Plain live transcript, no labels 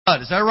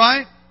Is that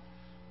right?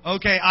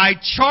 Okay, I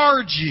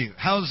charge you.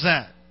 How's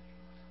that?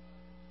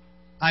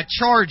 I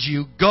charge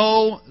you.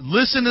 Go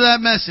listen to that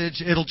message.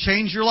 It'll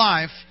change your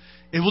life.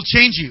 It will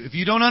change you. If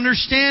you don't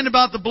understand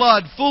about the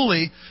blood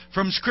fully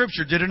from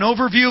Scripture, did an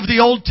overview of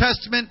the Old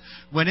Testament,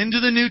 went into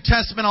the New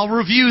Testament. I'll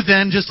review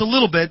then just a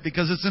little bit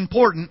because it's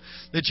important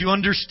that you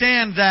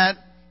understand that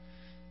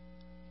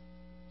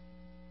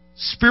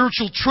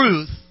spiritual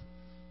truth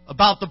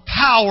about the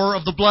power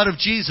of the blood of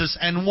Jesus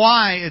and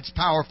why it's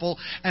powerful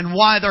and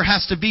why there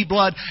has to be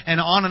blood and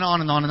on and on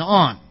and on and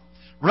on.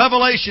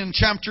 Revelation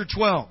chapter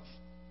 12.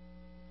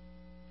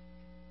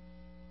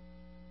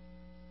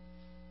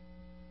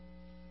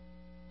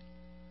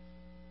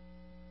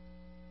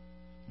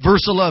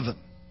 Verse 11.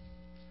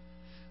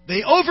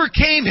 They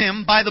overcame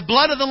him by the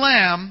blood of the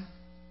Lamb,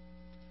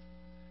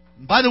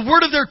 by the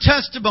word of their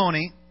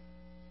testimony,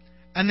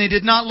 and they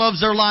did not love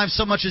their lives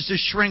so much as to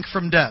shrink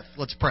from death.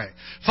 Let's pray.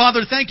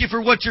 Father, thank you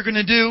for what you're going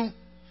to do.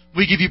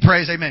 We give you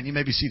praise. Amen. You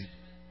may be seated.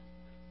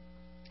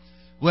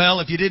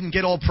 Well, if you didn't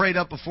get all prayed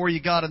up before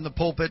you got in the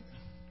pulpit,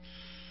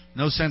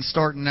 no sense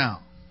starting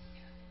now.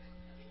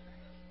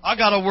 I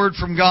got a word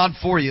from God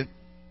for you.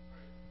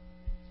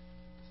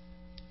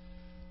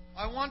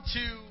 I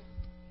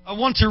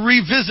want to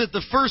revisit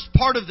the first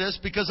part of this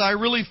because I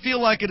really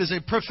feel like it is a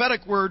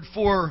prophetic word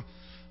for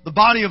the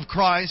body of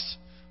Christ.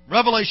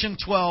 Revelation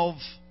 12,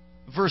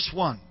 verse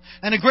 1.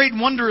 And a great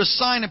and wondrous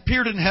sign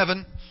appeared in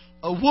heaven,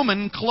 a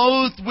woman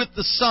clothed with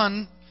the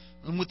sun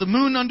and with the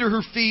moon under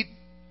her feet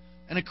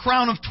and a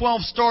crown of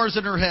 12 stars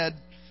in her head.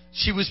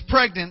 She was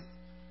pregnant,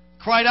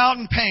 cried out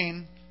in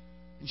pain,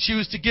 and she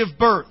was to give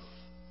birth.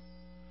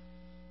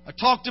 I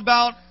talked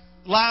about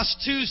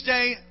last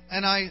Tuesday,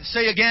 and I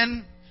say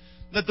again,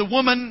 that the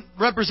woman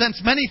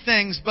represents many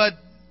things, but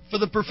for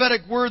the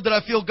prophetic word that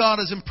I feel God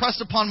has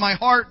impressed upon my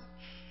heart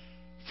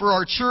for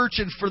our church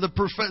and for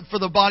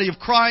the body of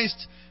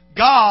Christ,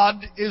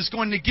 God is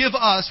going to give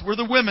us, we're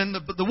the women,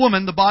 the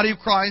woman, the body of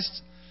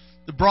Christ,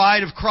 the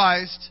bride of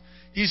Christ.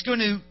 He's going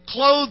to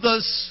clothe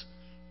us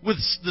with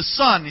the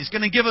sun. He's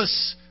going to give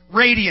us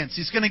radiance.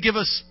 He's going to give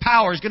us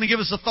power. He's going to give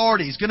us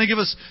authority. He's going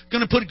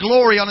to put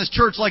glory on His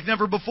church like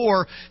never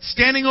before.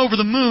 Standing over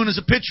the moon is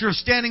a picture of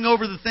standing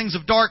over the things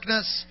of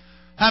darkness,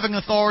 having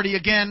authority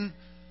again.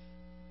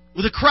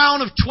 With a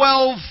crown of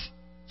 12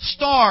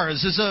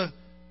 stars is a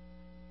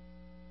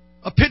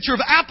picture of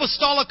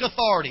apostolic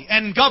authority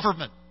and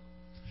government.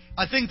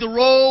 I think the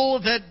role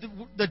that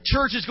the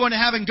church is going to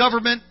have in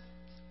government,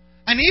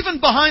 and even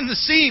behind the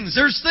scenes,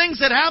 there's things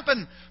that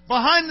happen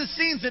behind the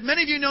scenes that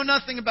many of you know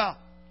nothing about.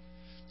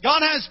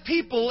 God has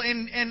people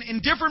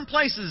in different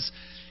places.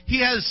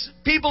 He has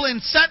people in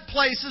set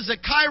places at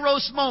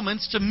Kairos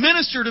moments to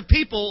minister to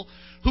people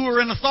who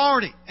are in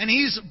authority. And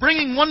He's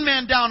bringing one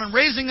man down and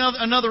raising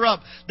another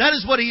up. That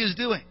is what He is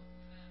doing.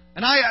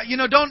 And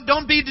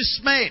don't be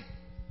dismayed.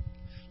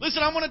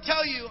 Listen, I want to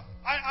tell you,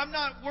 I'm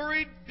not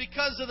worried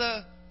because of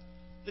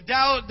the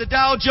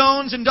Dow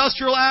Jones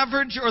Industrial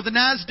Average or the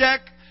NASDAQ.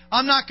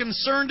 I'm not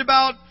concerned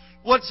about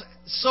what's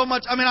so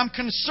much. I'm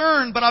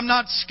concerned, but I'm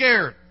not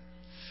scared.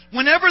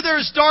 Whenever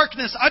there's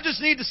darkness, I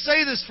just need to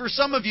say this for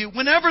some of you.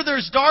 Whenever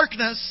there's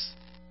darkness,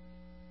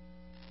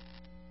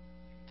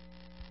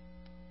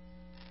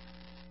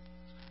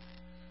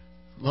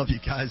 love you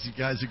guys. You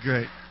guys are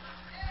great.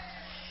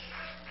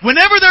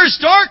 Whenever there's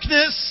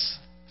darkness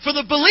for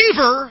the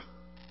believer,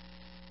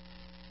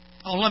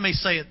 let me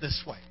say it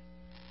this way.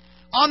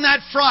 On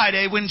that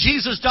Friday when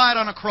Jesus died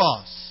on a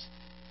cross,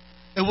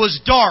 it was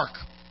dark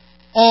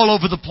all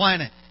over the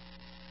planet.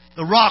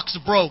 The rocks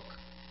broke.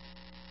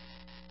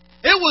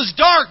 It was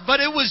dark, but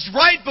it was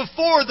right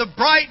before the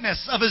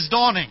brightness of His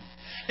dawning.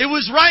 It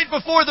was right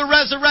before the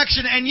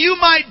resurrection. And you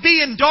might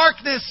be in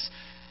darkness,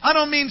 I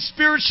don't mean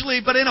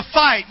spiritually, but in a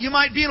fight. You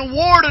might be in a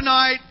war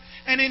tonight,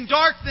 and in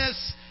darkness,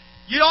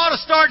 you ought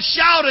to start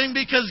shouting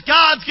because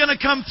God's going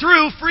to come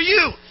through for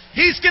you.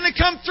 He's going to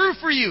come through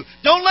for you.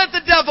 Don't let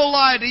the devil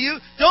lie to you.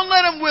 Don't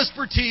let him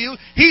whisper to you.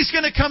 He's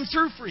going to come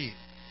through for you.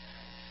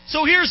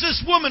 So here's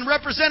this woman,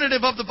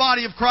 representative of the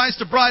body of Christ,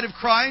 the bride of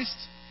Christ.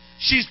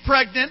 She's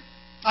pregnant.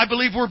 I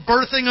believe we're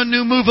birthing a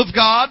new move of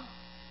God.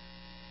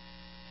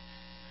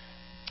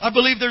 I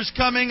believe there's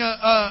coming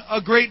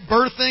a great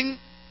birthing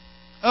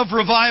of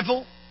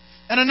revival.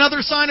 And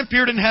another sign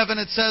appeared in heaven,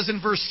 it says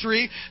in verse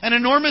 3, an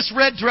enormous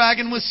red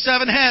dragon with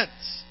 7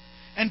 heads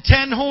and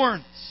 10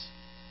 horns.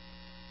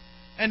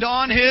 And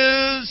on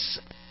his,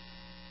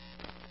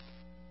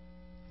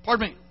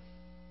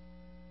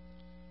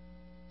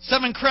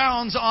 7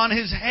 crowns on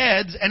his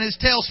heads, and his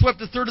tail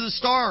swept a third of the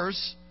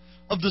stars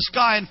of the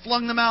sky and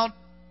flung them out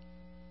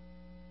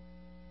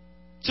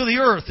to the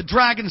earth. The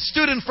dragon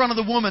stood in front of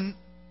the woman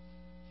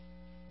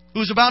who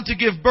was about to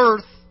give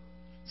birth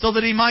so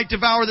that he might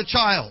devour the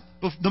child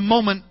the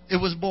moment it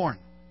was born.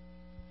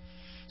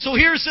 So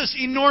here's this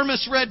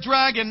enormous red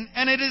dragon,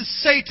 and it is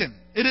Satan.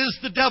 It is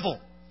the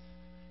devil.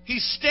 He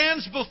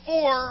stands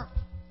before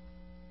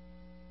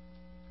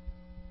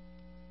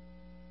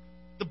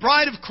the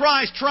bride of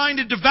Christ trying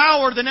to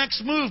devour the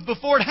next move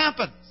before it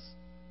happens.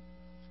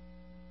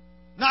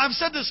 Now, I've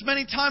said this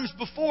many times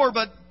before,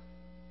 but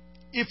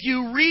if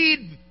you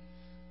read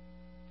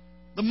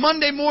the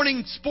Monday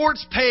morning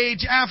sports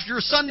page after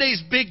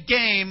Sunday's big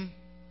game,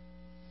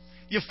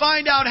 you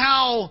find out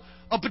how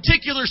a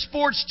particular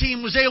sports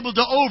team was able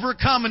to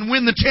overcome and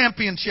win the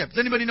championship. Does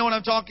anybody know what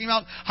I'm talking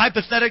about,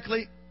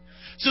 hypothetically?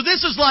 So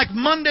this is like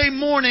Monday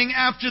morning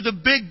after the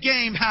big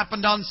game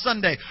happened on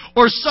Sunday,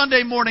 or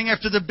Sunday morning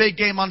after the big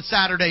game on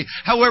Saturday,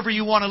 however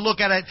you want to look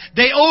at it.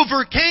 They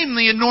overcame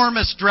the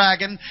enormous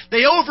dragon.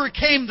 They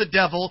overcame the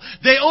devil.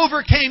 They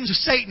overcame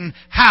Satan.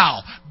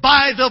 How?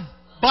 By the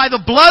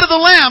blood of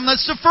the Lamb.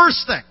 That's the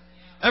first thing.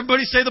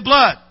 Everybody say the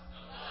blood.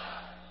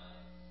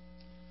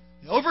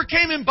 They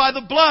overcame him by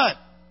the blood.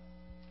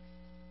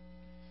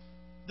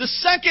 The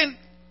second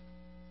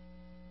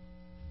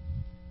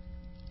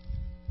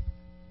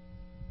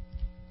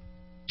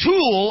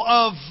tool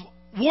of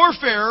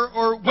warfare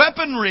or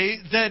weaponry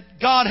that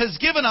God has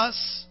given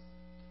us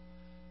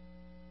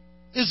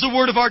is the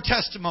word of our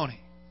testimony.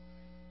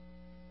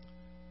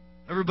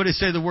 Everybody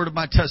say the word of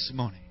my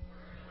testimony.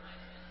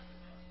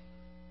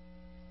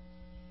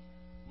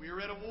 We're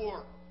at a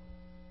war.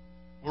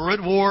 We're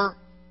at war.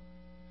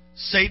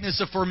 Satan is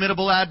a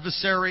formidable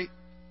adversary.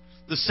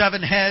 The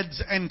 7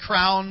 heads and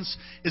crowns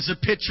is a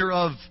picture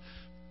of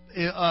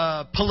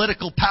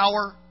political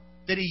power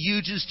that he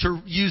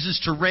uses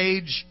to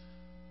rage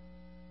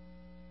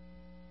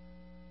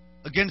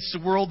against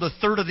the world. The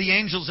third of the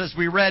angels, as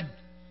we read,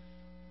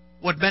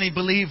 what many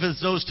believe is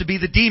those to be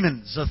the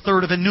demons. A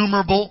third of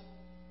innumerable.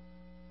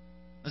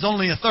 There's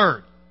only a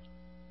third.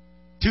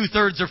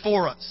 2/3 are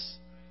for us.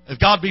 If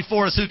God be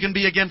for us, who can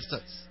be against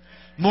us?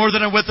 More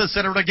than are with us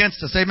that are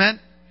against us. Amen?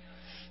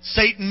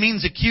 Satan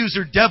means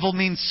accuser. Devil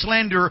means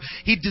slanderer.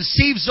 He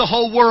deceives the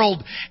whole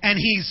world, and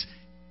he's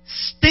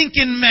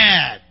stinking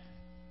mad.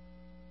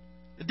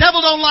 The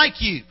devil don't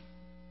like you.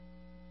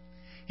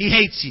 He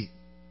hates you.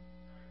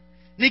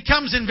 And he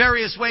comes in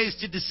various ways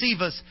to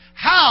deceive us.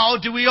 How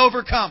do we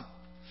overcome?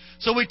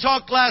 So we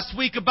talked last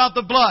week about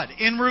the blood.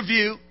 In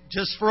review,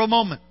 just for a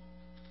moment.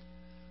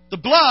 The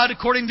blood,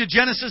 according to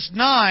Genesis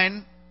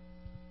 9,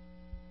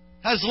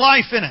 has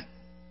life in it.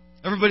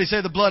 Everybody say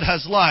the blood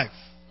has life.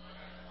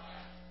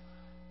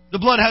 The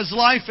blood has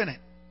life in it.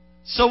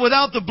 So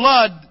without the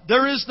blood,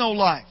 there is no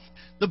life.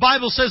 The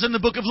Bible says in the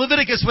book of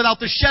Leviticus, without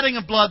the shedding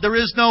of blood, there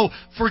is no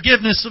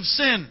forgiveness of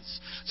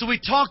sins. So we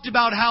talked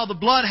about how the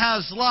blood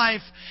has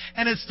life,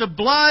 and it's the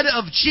blood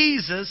of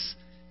Jesus,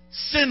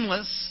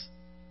 sinless,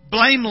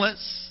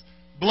 blameless,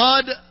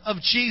 blood of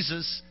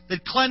Jesus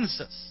that cleanses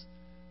us.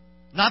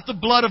 Not the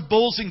blood of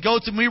bulls and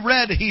goats. And we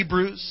read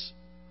Hebrews.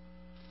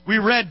 We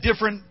read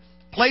different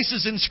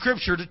places in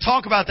Scripture to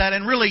talk about that.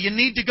 And really, you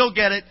need to go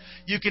get it.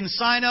 You can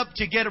sign up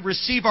to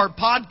receive our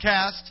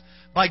podcast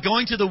by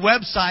going to the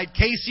website,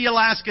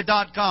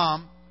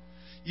 kcalaska.com.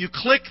 You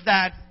click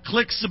that,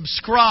 click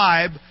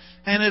subscribe,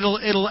 and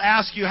it'll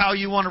ask you how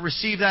you want to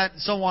receive that,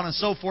 and so on and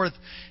so forth.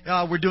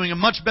 We're doing a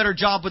much better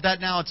job with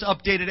that now. It's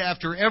updated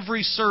after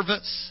every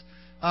service.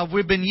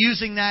 We've been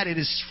using that. It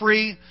is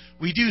free.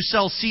 We do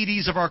sell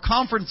CDs of our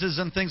conferences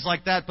and things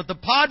like that, but the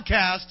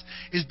podcast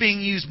is being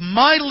used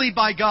mightily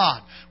by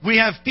God. We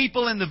have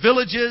people in the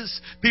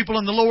villages, people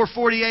in the lower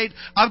 48.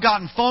 I've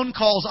gotten phone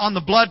calls on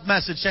the blood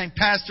message saying,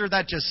 Pastor,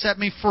 that just set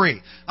me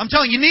free. I'm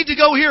telling you, you need to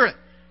go hear it.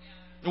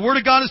 The Word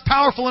of God is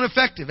powerful and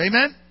effective.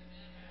 Amen?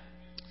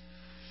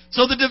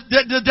 So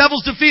the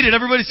devil's defeated.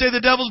 Everybody say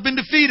the devil's been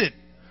defeated.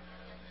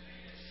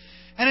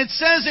 And it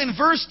says in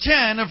verse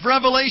 10 of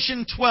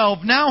Revelation 12,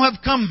 now have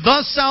come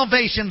the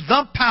salvation,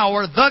 the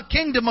power, the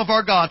kingdom of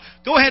our God.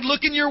 Go ahead,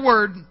 look in your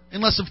word,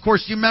 unless, of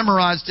course, you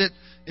memorized it.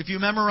 If you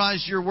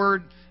memorized your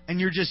word and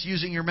you're just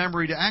using your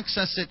memory to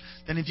access it,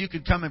 then if you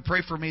could come and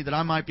pray for me that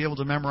I might be able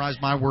to memorize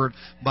my word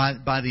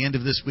by the end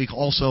of this week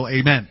also.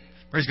 Amen.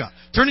 Praise God.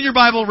 Turn in your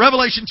Bible,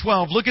 Revelation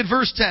 12. Look at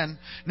verse 10.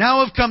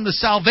 Now have come the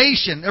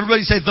salvation.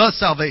 Everybody say the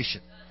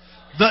salvation.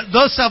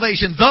 The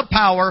salvation, the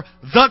power,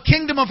 the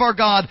kingdom of our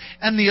God,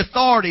 and the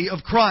authority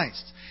of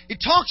Christ. It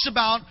talks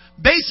about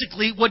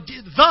basically what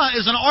the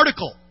is an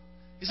article.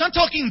 He's not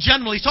talking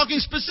generally. He's talking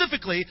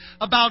specifically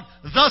about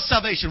the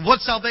salvation. What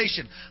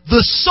salvation?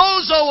 The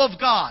sozo of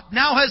God.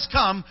 Now has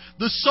come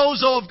the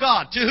sozo of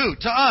God. To who?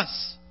 To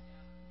us.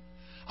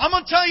 I'm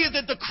going to tell you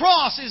that the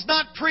cross is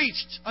not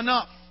preached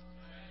enough.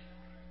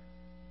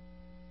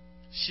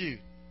 Shoot.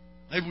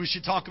 Maybe we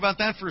should talk about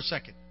that for a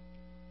second.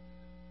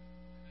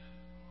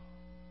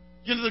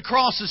 You know, the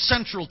cross is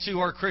central to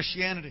our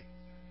Christianity.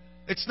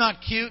 It's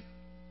not cute.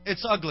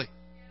 It's ugly.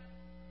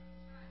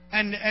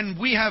 And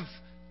we have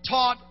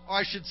taught, or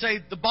I should say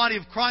the body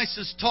of Christ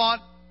has taught,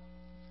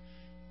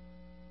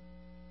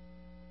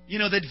 you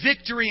know, that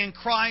victory in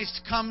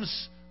Christ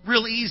comes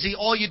real easy.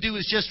 All you do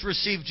is just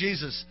receive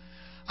Jesus.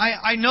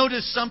 I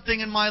noticed something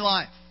in my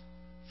life.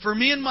 For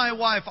me and my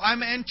wife,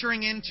 I'm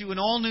entering into an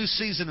all-new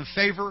season of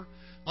favor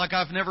like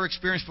I've never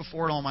experienced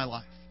before in all my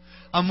life.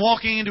 I'm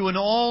walking into an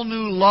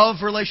all-new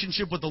love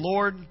relationship with the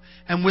Lord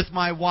and with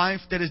my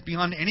wife that is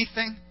beyond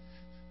anything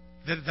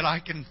that I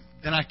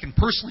can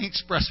personally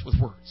express with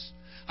words.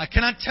 I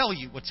cannot tell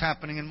you what's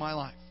happening in my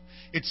life.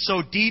 It's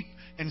so deep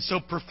and so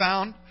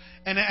profound.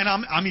 And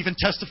I'm even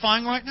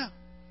testifying right now.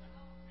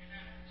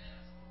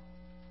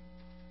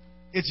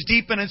 It's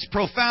deep and it's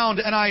profound.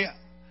 And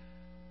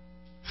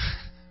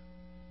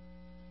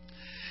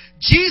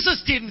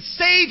Jesus didn't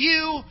save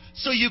you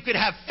so you could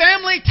have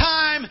family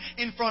time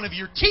in front of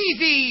your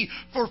TV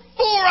for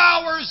 4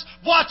 hours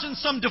watching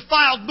some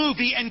defiled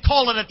movie and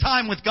call it a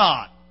time with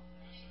God.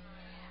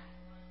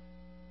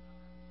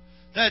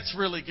 That's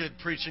really good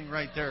preaching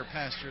right there,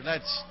 Pastor.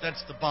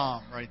 That's the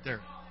bomb right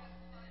there.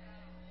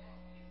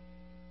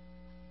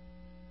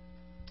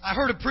 I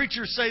heard a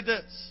preacher say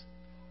this.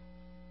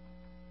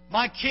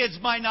 My kids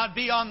might not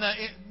be on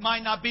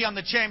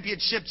the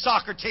championship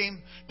soccer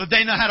team, but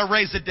they know how to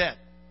raise a debt.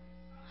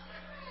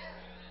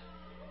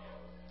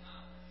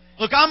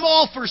 Look, I'm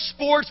all for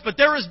sports, but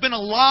there has been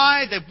a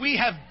lie that we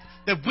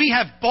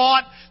have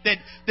bought that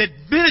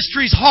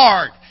ministry's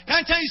hard. Can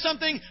I tell you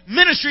something?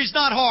 Ministry's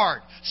not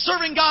hard.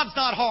 Serving God's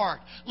not hard.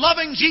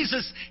 Loving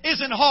Jesus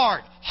isn't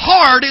hard.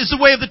 Hard is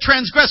the way of the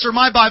transgressor,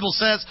 my Bible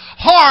says.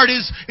 Hard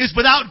is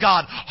without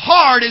God.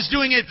 Hard is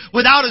doing it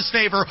without His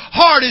favor.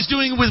 Hard is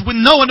doing it with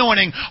no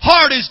anointing.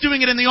 Hard is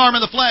doing it in the arm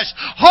of the flesh.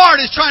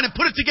 Hard is trying to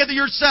put it together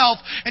yourself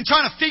and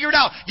trying to figure it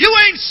out. You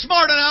ain't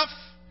smart enough.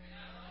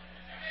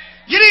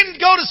 You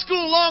didn't go to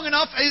school long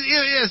enough,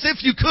 as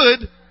if you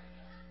could.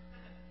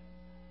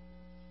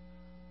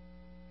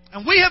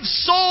 And we have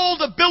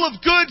sold a bill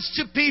of goods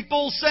to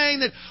people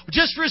saying that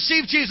just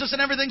receive Jesus and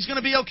everything's going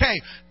to be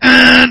okay.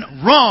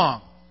 And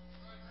wrong.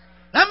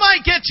 That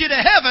might get you to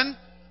heaven.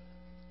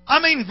 I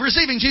mean,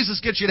 receiving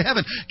Jesus gets you to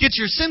heaven. Gets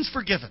your sins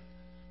forgiven.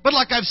 But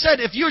like I've said,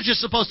 if you're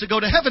just supposed to go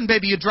to heaven,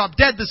 baby, you drop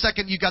dead the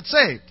second you got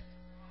saved.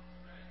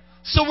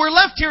 So we're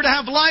left here to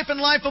have life and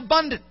life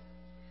abundant.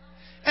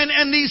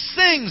 And these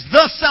things,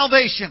 the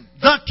salvation,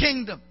 the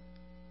kingdom,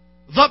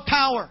 the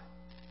power,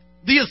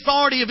 the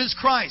authority of His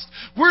Christ.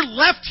 We're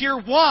left here,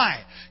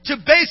 why? To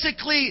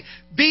basically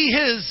be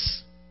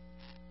His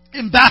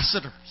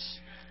ambassadors.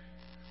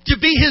 To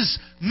be His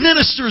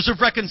ministers of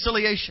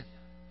reconciliation.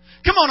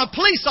 Come on, a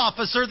police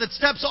officer that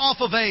steps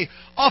off of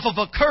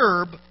a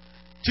curb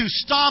to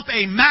stop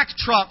a Mack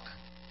truck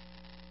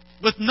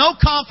with no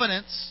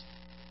confidence.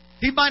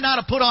 He might not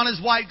have put on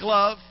his white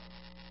glove.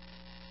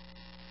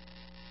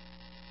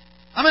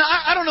 I mean,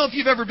 I don't know if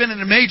you've ever been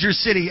in a major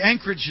city.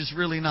 Anchorage is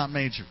really not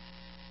major.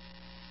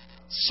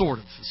 Sort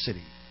of a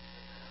city.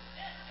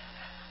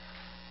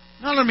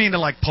 I don't mean to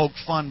like poke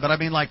fun, but I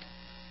mean like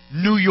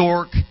New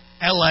York,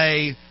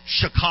 L.A.,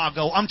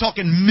 Chicago. I'm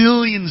talking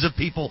millions of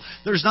people.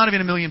 There's not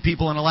even 1 million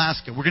people in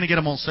Alaska. We're going to get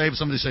them all saved.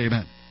 Somebody say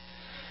amen.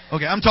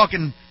 Okay, I'm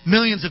talking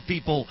millions of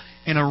people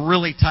in a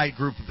really tight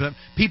group of them.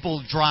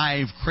 People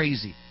drive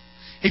crazy.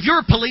 If you're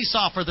a police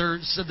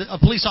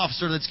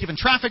officer that's given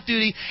traffic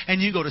duty and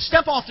you go to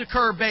step off the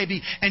curb,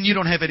 baby, and you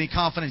don't have any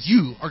confidence,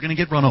 you are going to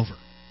get run over.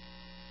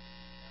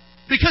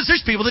 Because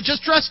there's people that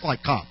just dress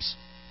like cops.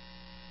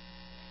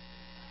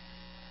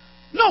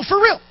 No, for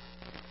real.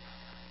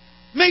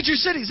 Major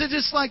cities, they're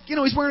just like,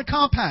 he's wearing a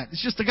cop hat.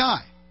 It's just a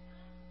guy.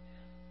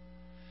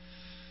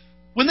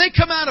 When they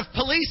come out of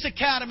police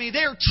academy,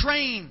 they're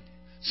trained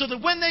so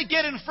that when they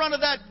get in front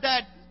of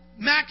that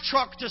Mack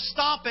truck to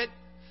stop it,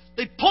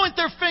 they point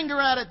their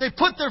finger at it. They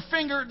put their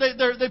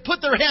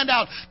hand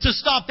out to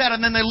stop that,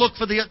 and then they look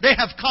they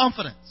have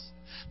confidence.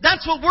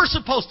 That's what we're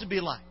supposed to be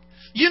like.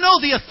 You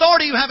know the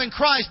authority you have in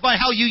Christ by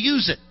how you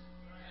use it.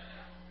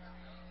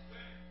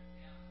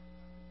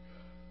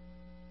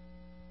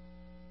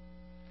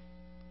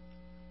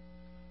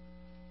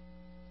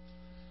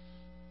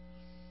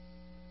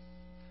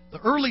 The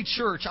early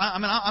church,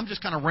 I'm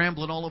just kind of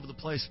rambling all over the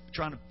place,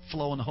 trying to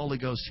flow in the Holy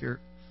Ghost here.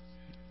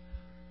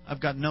 I've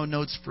got no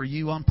notes for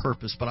you on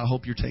purpose, but I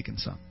hope you're taking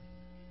some.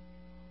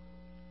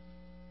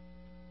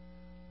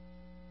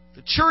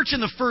 The church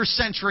in the first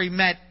century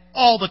met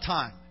all the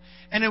time.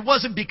 And it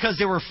wasn't because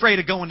they were afraid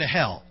of going to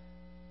hell.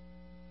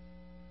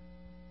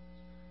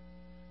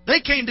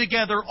 They came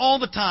together all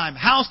the time,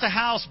 house to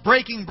house,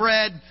 breaking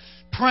bread,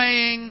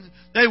 praying.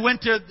 They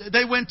went to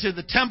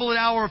the temple at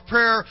hour of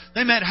prayer.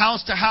 They met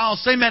house to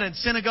house. They met in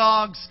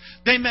synagogues.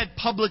 They met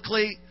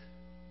publicly.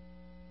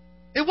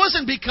 It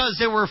wasn't because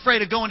they were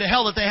afraid of going to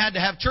hell that they had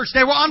to have church.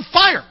 They were on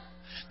fire.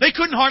 They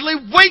couldn't hardly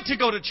wait to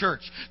go to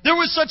church. There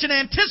was such an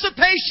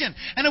anticipation.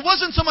 And it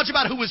wasn't so much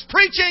about who was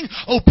preaching.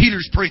 Oh,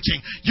 Peter's preaching.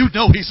 You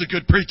know he's a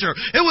good preacher.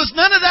 It was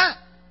none of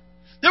that.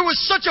 There was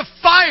such a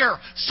fire,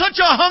 such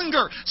a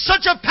hunger,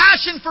 such a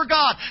passion for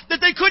God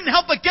that they couldn't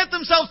help but get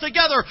themselves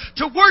together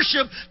to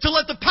worship, to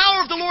let the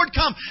power of the Lord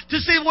come, to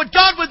see what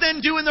God would then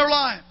do in their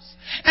lives.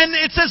 And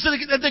it says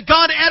that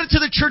God added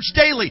to the church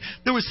daily.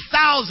 There was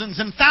thousands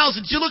and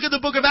thousands. You look at the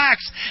book of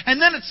Acts,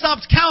 and then it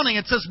stops counting.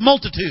 It says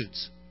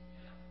multitudes.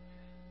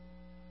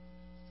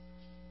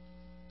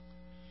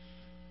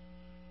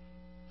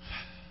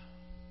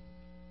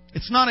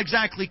 It's not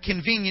exactly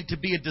convenient to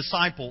be a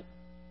disciple.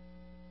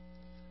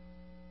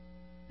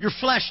 Your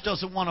flesh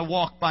doesn't want to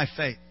walk by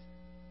faith.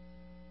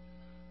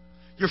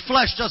 Your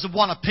flesh doesn't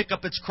want to pick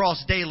up its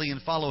cross daily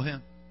and follow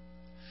Him.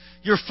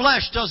 Your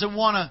flesh doesn't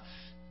want to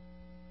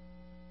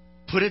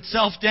put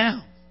itself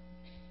down.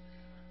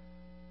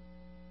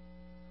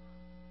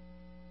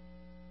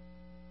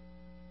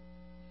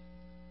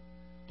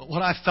 But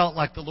what I felt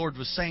like the Lord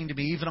was saying to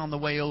me, even on the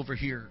way over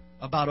here,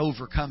 about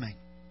overcoming,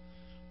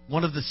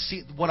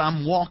 what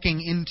I'm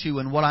walking into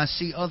and what I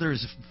see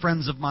others,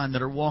 friends of mine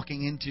that are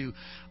walking into,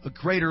 a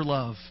greater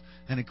love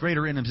and a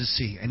greater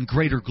intimacy and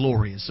greater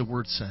glory, as the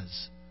Word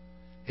says,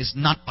 is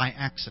not by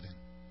accident.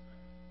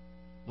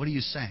 What are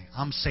you saying?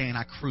 I'm saying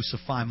I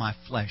crucify my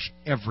flesh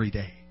every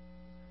day.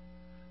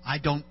 I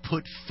don't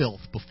put filth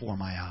before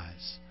my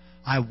eyes.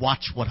 I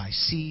watch what I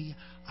see.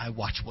 I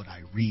watch what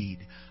I read.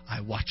 I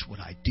watch what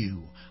I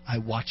do. I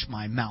watch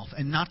my mouth.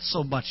 And not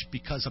so much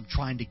because I'm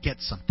trying to get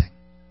something.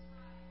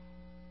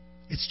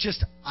 It's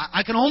just,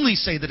 I can only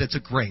say that it's a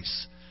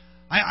grace.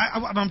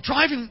 I'm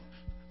driving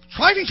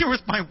here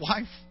with my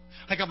wife.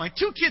 I got my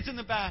 2 kids in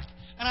the back.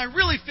 And I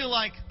really feel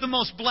like the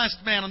most blessed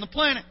man on the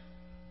planet.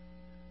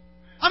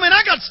 I mean,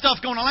 I got stuff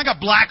going on. I got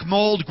black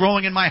mold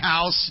growing in my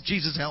house.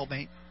 Jesus help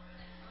me.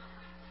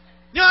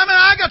 You know, I mean,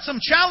 I got some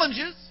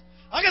challenges.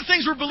 I got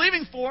things we're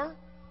believing for.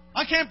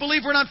 I can't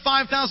believe we're not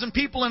 5,000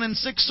 people and in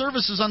 6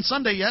 services on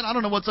Sunday yet. I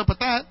don't know what's up with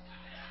that.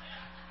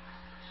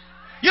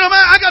 You know,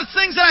 man, I got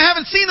things that I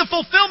haven't seen the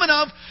fulfillment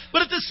of,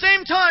 but at the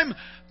same time,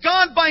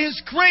 God, by His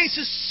grace,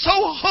 has so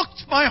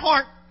hooked my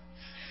heart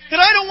that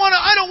I don't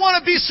want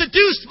to be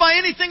seduced by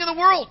anything in the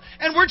world.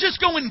 And we're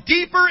just going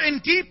deeper and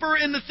deeper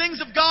in the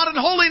things of God and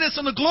holiness,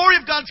 and the glory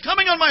of God's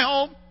coming on my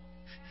home.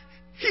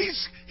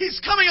 He's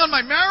coming on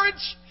my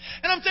marriage.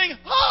 And I'm thinking,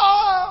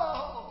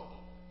 oh,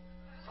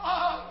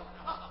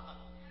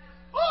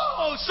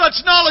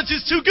 such knowledge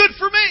is too good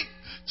for me,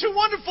 too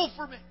wonderful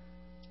for me.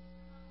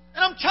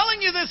 And I'm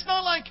telling you this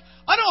not like,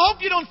 I don't hope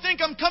you don't think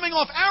I'm coming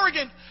off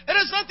arrogant. It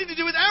has nothing to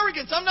do with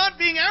arrogance. I'm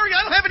not being arrogant.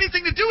 I don't have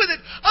anything to do with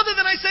it other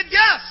than I said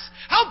yes.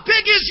 How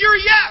big is your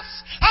yes?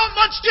 How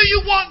much do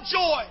you want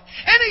joy?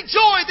 Any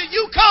joy that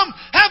you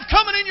have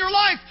coming in your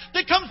life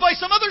that comes by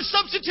some other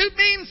substitute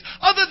means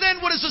other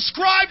than what is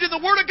ascribed in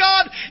the Word of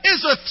God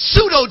is a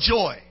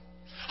pseudo-joy.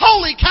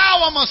 Holy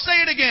cow, I'm going to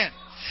say it again.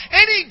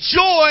 Any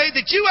joy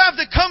that you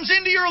have that comes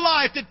into your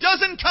life that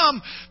doesn't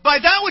come by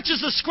that which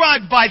is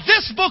ascribed by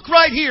this book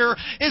right here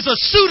is a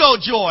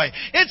pseudo-joy.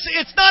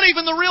 It's not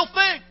even the real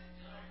thing.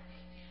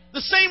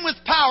 The same with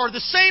power. The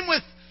same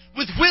with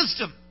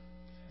wisdom.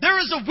 There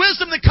is a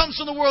wisdom that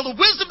comes from the world, a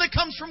wisdom that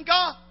comes from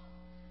God.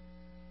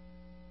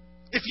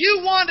 If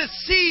you want to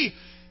see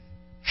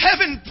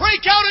heaven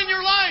break out in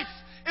your life,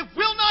 it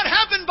will not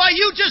happen by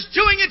you just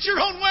doing it your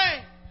own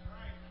way.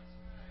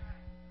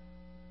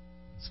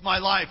 It's my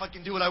life. I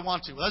can do what I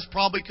want to. Well, that's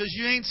probably because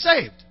you ain't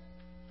saved.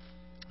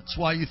 That's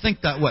why you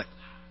think that way.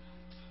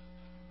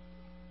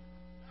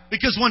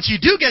 Because once you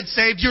do get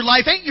saved, your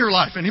life ain't your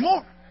life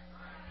anymore.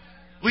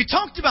 We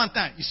talked about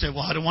that. You say,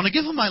 well, I don't want to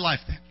give Him my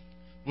life then.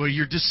 Well,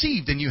 you're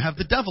deceived and you have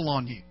the devil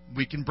on you.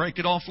 We can break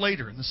it off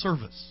later in the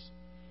service.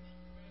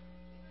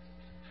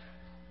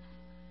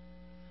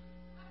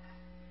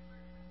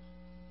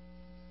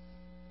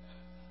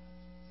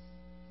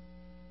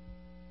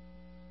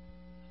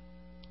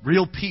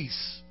 Real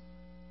peace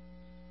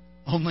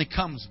only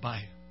comes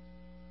by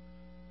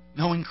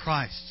knowing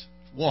Christ,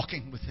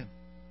 walking with Him.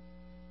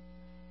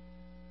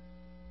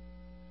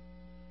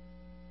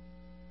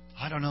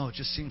 I don't know, it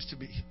just seems to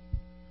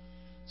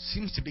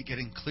be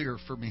getting clear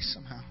for me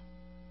somehow.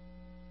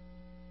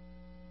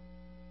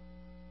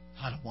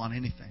 I don't want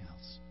anything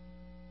else.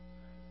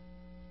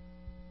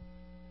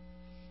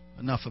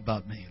 Enough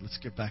about me. Let's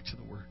get back to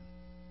the Word.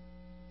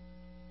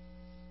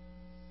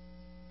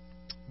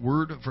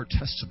 Word of our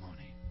testimony.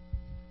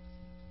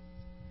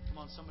 Come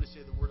on, somebody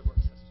say the word of our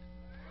testimony.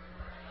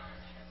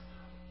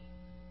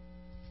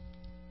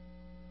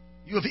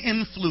 You have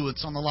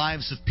influence on the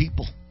lives of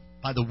people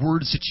by the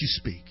words that you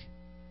speak.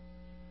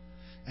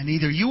 And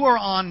either you are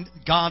on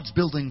God's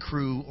building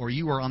crew or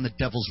you are on the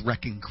devil's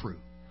wrecking crew.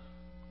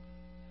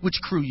 Which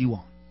crew you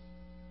on?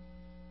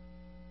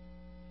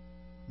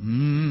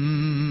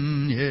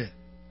 Yeah.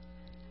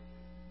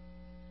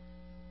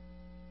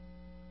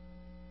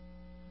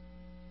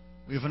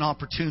 We have an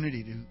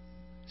opportunity to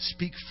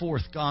speak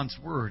forth God's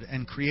Word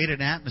and create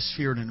an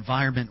atmosphere, an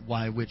environment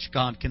by which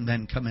God can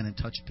then come in and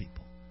touch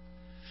people.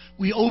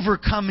 We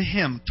overcome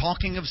him,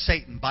 talking of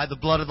Satan, by the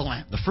blood of the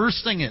Lamb. The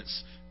first thing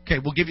is, okay,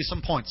 we'll give you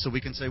some points so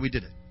we can say we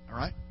did it. All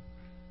right?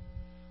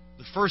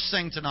 The first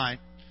thing tonight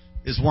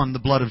is one, the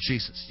blood of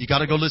Jesus. You got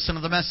to go listen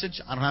to the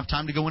message. I don't have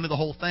time to go into the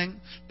whole thing.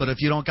 But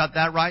if you don't got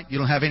that right, you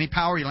don't have any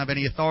power, you don't have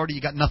any authority,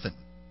 you got nothing.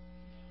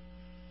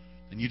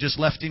 And you just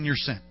left in your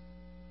sin.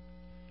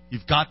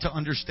 You've got to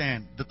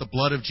understand that the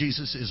blood of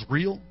Jesus is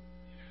real.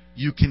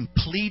 You can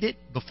plead it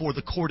before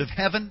the court of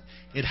heaven.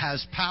 It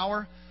has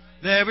power.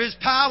 There is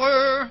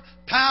power,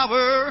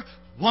 power,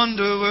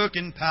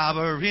 wonder-working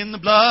power in the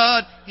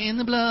blood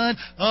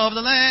of the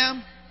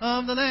Lamb,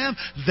 of the Lamb.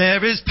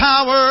 There is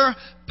power,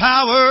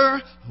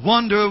 power,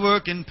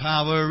 wonder-working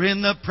power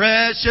in the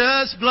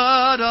precious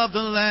blood of the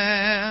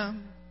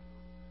Lamb.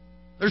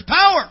 There's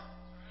power.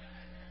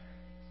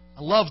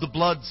 I love the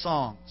blood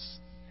songs.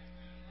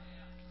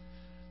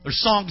 They're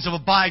songs of a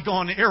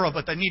bygone era,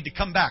 but they need to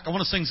come back. I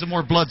want to sing some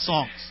more blood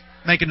songs.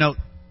 Make a note.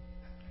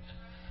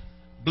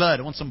 Blood.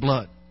 I want some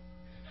blood.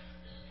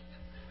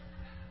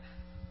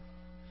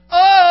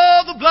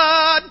 Oh, the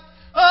blood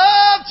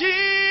of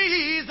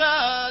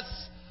Jesus.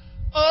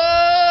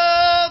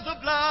 Oh, the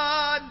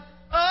blood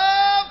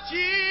of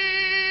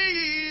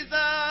Jesus.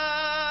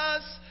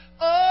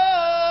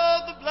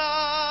 Oh, the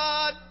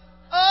blood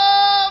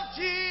of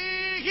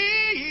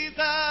Jesus.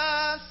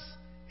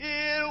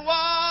 It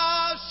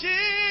washes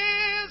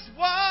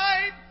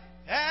white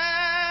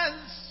as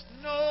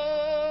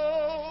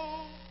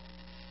snow.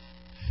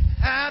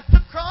 At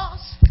the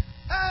cross.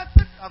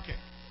 Okay.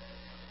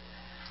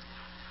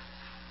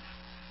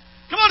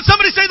 Come on,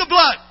 somebody say the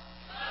blood.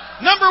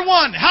 Number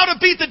one, how to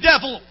beat the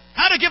devil.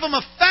 How to give him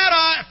a fat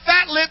eye,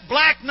 fat lip,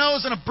 black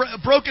nose, and a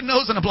broken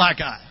nose and a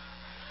black eye.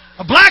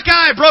 A black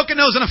eye, a broken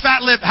nose, and a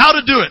fat lip. How to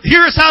do it.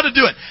 Here's how to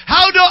do it.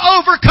 How to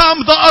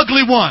overcome the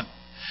ugly one.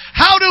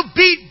 How to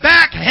beat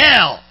back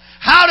hell.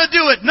 How to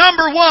do it.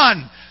 Number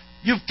one,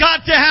 you've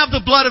got to have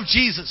the blood of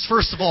Jesus,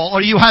 first of all,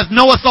 or you have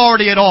no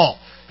authority at all.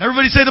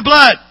 Everybody say the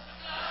blood.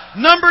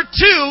 Number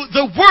two,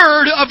 the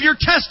word of your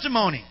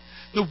testimony.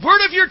 The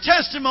word of your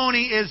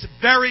testimony is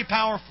very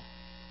powerful.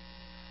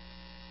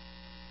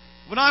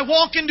 When I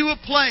walk into a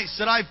place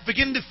that I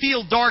begin to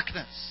feel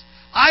darkness,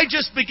 I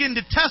just begin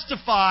to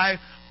testify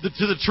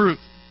to the truth.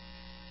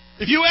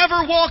 If you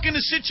ever walk in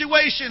a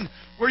situation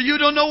where you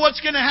don't know what's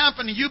going to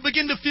happen, and you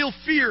begin to feel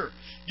fear,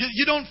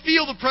 you don't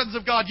feel the presence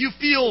of God, you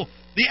feel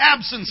the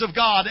absence of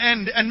God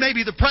and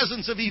maybe the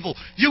presence of evil.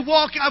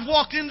 I've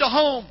walked into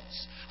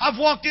homes. I've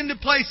walked into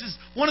places.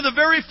 One of the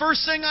very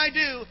first thing I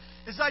do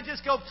is I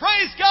just go,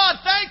 praise God,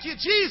 thank you,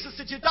 Jesus,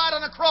 that you died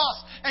on a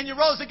cross and you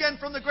rose again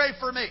from the grave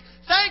for me.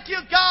 Thank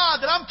you, God,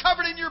 that I'm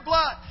covered in your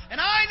blood.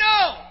 And I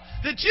know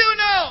that you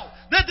know,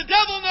 that the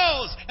devil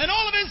knows, and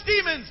all of his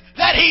demons,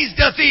 that he's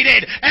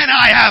defeated and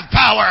I have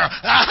power.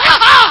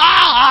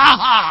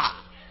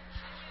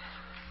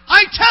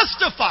 I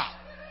testify.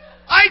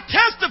 I'm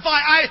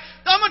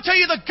going to tell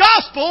you, the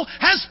gospel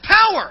has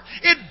power.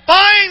 It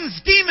binds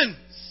demons.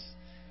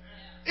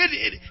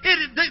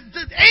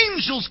 The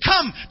angels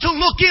come to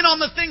look in on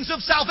the things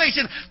of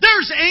salvation.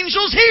 There's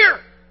angels here.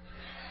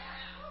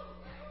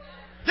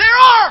 There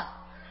are.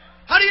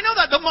 How do you know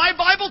that? My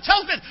Bible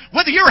tells me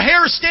whether your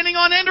hair is standing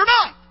on end or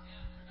not.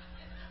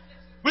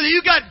 Whether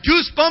you got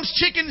goosebumps,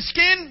 chicken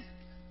skin,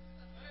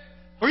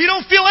 or you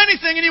don't feel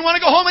anything and you want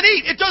to go home and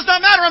eat. It does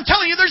not matter. I'm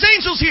telling you, there's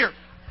angels here.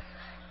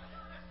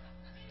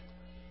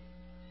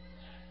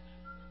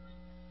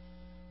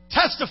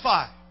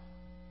 Testify.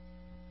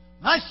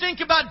 I think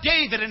about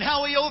David and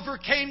how he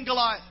overcame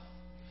Goliath.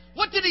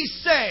 What did he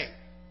say?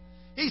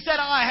 He said,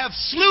 I have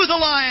slew the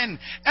lion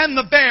and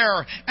the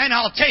bear, and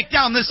I'll take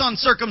down this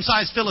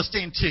uncircumcised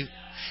Philistine too.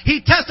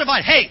 He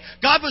testified, hey,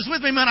 God was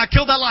with me, man. I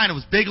killed that lion. It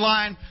was a big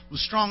lion. It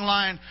was a strong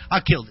lion.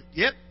 I killed it.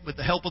 Yep, with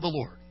the help of the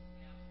Lord.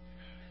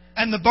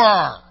 And the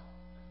bear.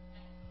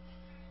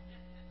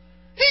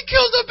 He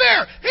killed the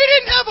bear. He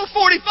didn't have a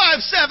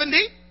 45-70.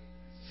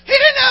 He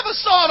didn't have a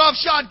sawed-off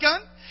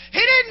shotgun. He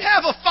didn't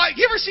have a fight.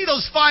 You ever see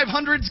those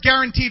 500s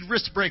guaranteed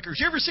wrist breakers?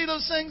 You ever see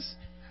those things?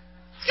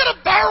 It's got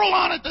a barrel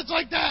on it that's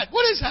like that.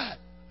 What is that?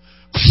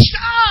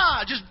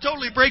 Just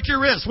totally break your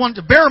wrist.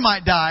 The bear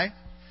might die.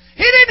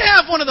 He didn't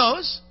have one of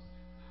those.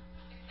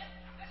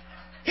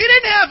 He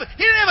didn't have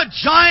a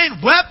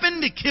giant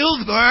weapon to kill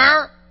the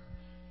bear.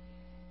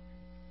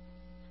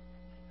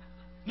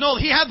 No,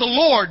 he had the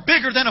Lord,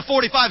 bigger than a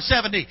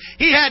 45-70.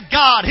 He had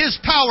God, His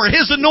power,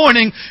 His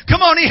anointing.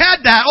 Come on, he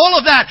had that, all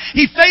of that.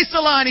 He faced the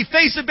lion, he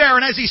faced the bear,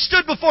 and as he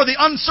stood before the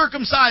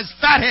uncircumcised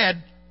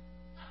fathead,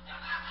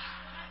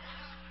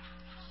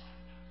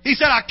 he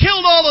said, I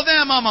killed all of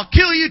them, I'm going to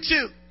kill you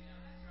too.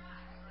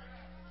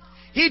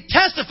 He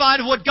testified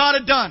of what God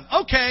had done.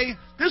 Okay,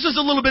 this is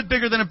a little bit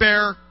bigger than a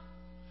bear,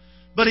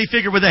 but he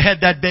figured with a head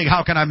that big,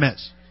 how can I miss?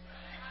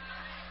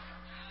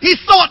 He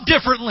thought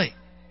differently.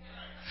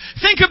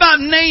 Think about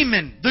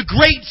Naaman, the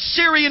great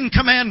Syrian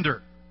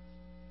commander.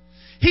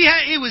 He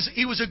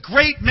was a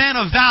great man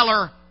of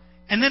valor,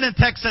 and then the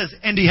text says,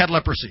 and he had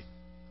leprosy.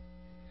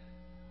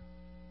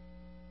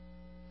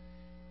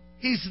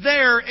 He's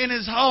there in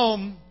his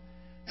home,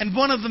 and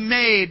one of the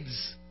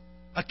maids,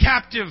 a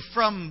captive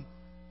from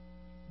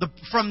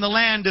the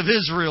land of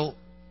Israel,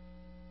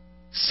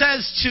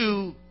 says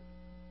to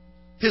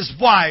his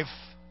wife,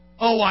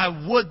 oh,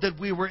 I would that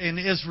we were in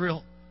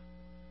Israel,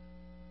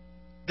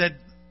 that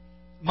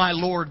my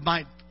Lord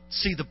might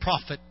see the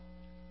prophet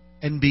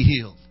and be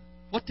healed.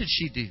 What did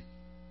she do?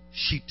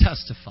 She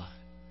testified.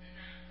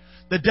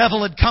 The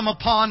devil had come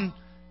upon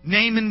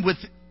Naaman with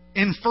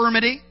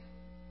infirmity.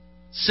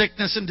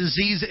 Sickness and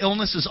disease,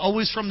 illness is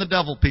always from the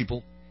devil,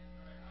 people.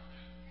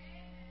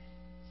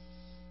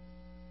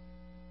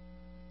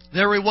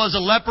 There he was, a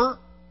leper.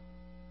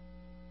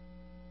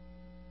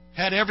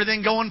 Had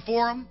everything going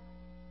for him.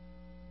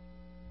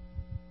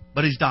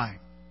 But he's dying.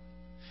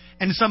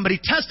 And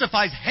somebody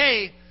testifies,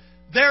 hey,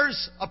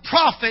 there's a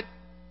prophet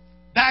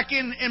back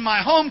in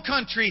my home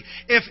country.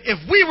 If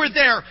we were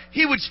there,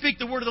 he would speak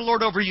the word of the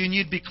Lord over you and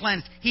you'd be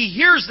cleansed. He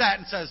hears that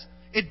and says,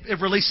 it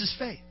releases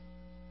faith.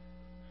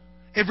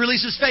 It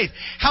releases faith.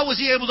 How was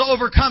he able to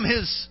overcome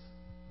his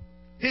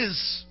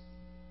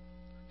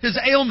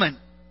ailment?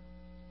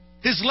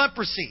 his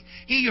leprosy.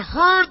 He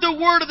heard the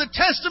word of the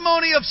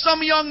testimony of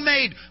some young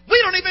maid.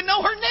 We don't even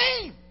know her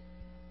name.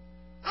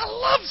 I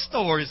love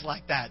stories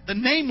like that. The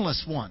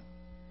nameless one.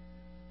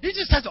 He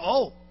just has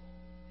to,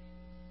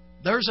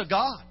 there's a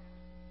God.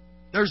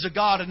 There's a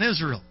God in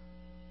Israel.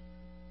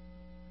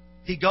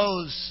 He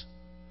goes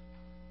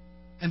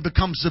and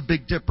becomes the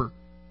Big Dipper.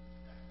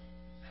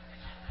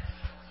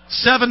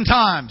 7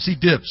 times he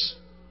dips.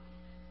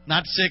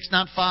 Not 6,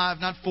 not 5,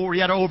 not 4. He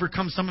had to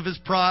overcome some of his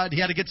pride. He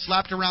had to get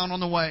slapped around on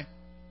the way.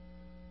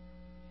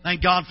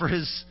 Thank God for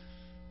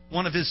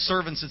one of his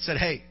servants that said,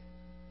 hey,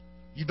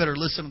 you better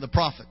listen to the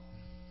prophet.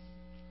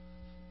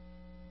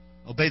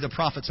 Obey the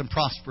prophets and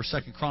prosper,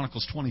 2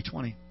 Chronicles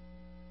 20:20.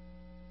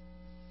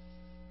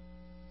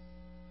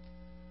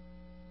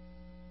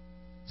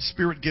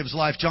 Spirit gives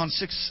life. John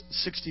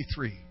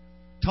 6:63.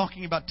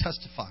 Talking about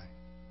testifying.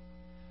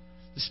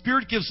 The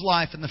Spirit gives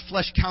life and the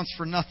flesh counts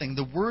for nothing.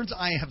 The words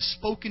I have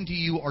spoken to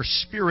you are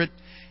spirit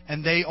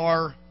and they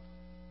are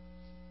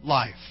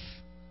life.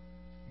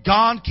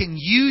 God can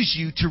use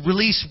you to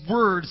release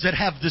words that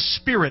have the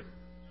Spirit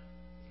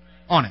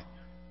on it.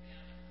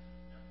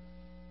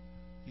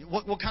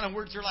 What kind of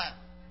words are that?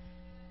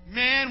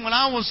 Man, when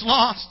I was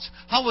lost,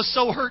 I was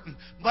so hurting.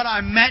 But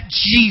I met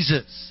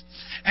Jesus.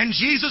 And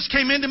Jesus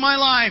came into my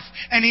life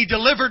and He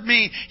delivered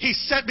me. He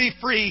set me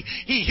free.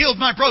 He healed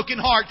my broken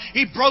heart.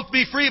 He broke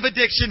me free of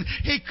addiction.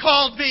 He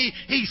called me.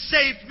 He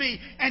saved me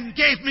and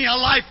gave me a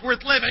life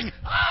worth living.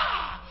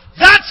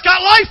 That's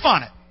got life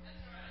on it.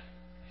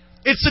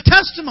 It's a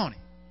testimony.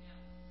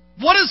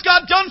 What has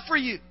God done for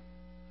you?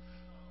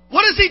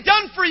 What has He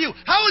done for you?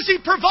 How has He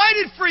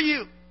provided for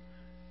you?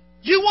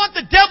 You want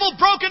the devil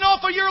broken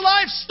off of your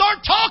life?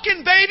 Start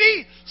talking,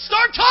 baby.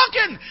 Start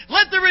talking.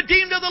 Let the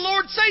redeemed of the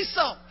Lord say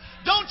so.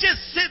 Don't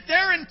just sit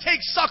there and take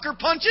sucker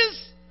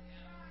punches.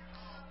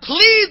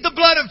 Plead the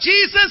blood of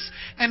Jesus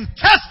and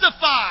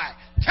testify.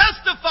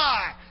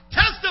 Testify.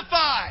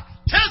 Testify.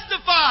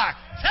 Testify.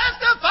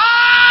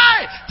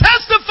 Testify.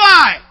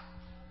 Testify.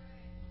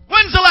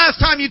 When's the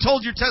last time you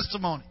told your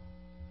testimony?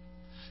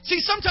 See,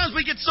 sometimes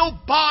we get so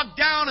bogged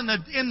down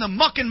in the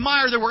muck and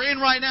mire that we're in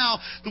right now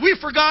that we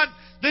forgot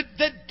that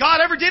God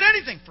ever did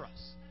anything for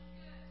us.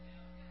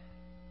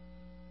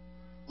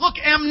 Look,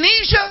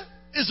 amnesia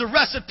is a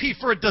recipe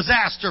for a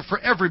disaster for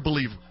every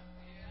believer.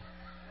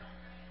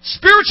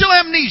 Spiritual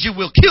amnesia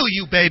will kill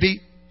you,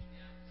 baby.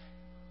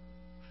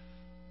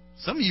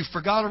 Some of you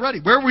forgot already.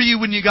 Where were you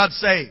when you got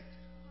saved?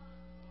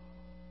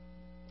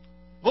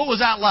 What was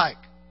that like?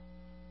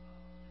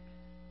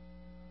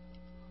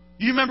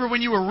 You remember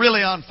when you were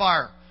really on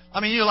fire? I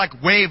mean, you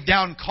like waved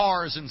down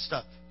cars and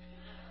stuff.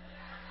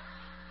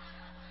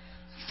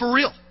 For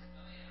real.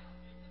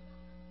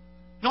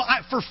 No,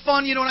 for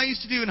fun, you know what I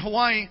used to do in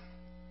Hawaii?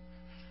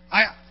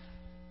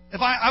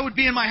 I would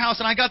be in my house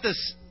and I got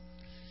this.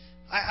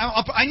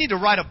 I need to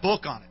write a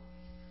book on it.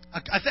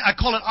 I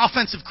call it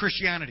offensive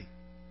Christianity.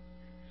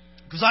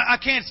 Because I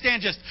can't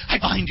stand just, I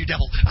bind you,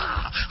 devil.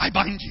 I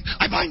bind you.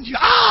 I bind you.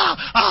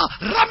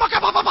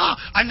 Ramakababa.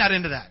 I'm not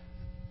into that.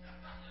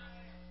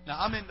 Now,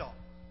 I'm into all.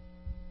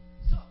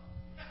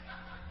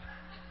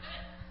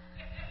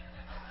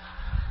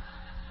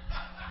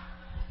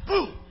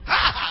 Boo.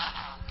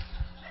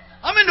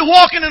 I'm into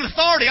walking in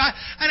authority.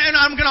 And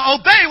I'm going to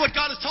obey what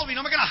God has told me.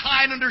 I'm not going to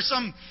hide under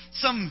I'm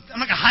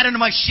not going to hide under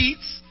my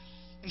sheets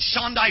and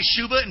Shandai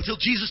Shuba until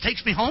Jesus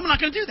takes me home. I'm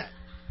not going to do that.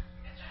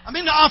 I'm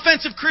into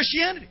offensive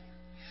Christianity.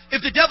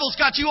 If the devil's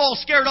got you all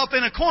scared up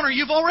in a corner,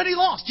 you've already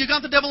lost. You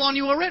got the devil on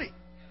you already.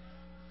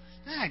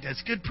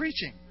 That's good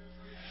preaching.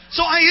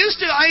 So I used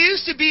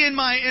to be in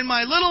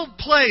my little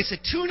place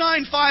at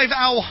 295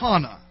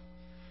 Auhana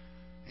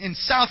in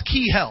South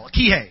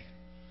Kihei.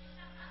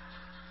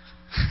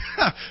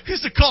 I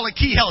used to call it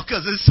Kihel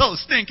because it's so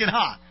stinking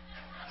hot,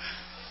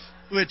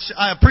 which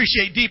I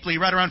appreciate deeply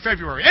right around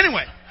February.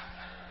 Anyway,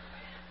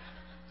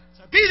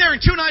 so I'd be there in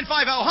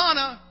 295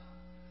 Auhana,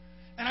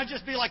 and I'd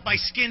just be like, my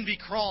skin be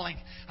crawling.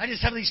 I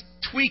just have these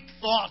tweaked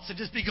thoughts that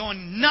just be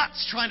going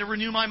nuts trying to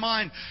renew my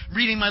mind,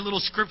 reading my little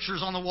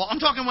scriptures on the wall. I'm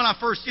talking when I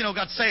first,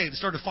 got saved,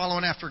 started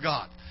following after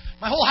God.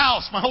 My whole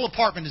house, my whole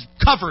apartment is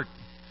covered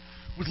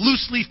with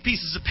loose leaf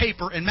pieces of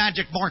paper and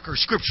magic marker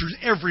scriptures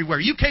everywhere.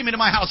 You came into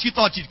my house, you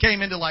thought you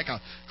came into like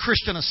a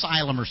Christian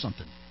asylum or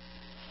something.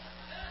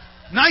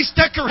 Nice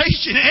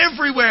decoration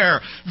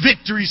everywhere.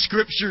 Victory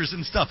scriptures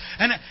and stuff.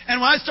 And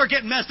when I start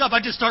getting messed up,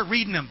 I just start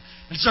reading them.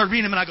 And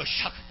I go,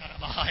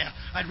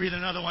 I'd read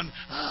another one.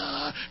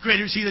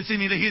 Greater is He that's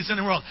in me than He is in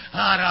the world.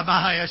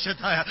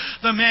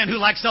 The man who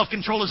lacks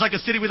self-control is like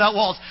a city without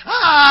walls.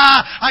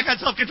 I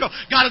got self-control.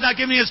 God has not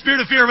given me a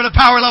spirit of fear, but a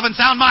power, love, and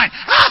sound mind.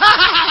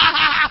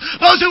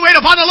 Those who wait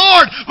upon the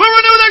Lord will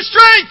renew their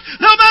strength.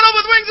 They'll mount up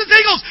with wings as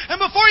eagles. And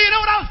before you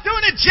know it, I was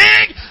doing a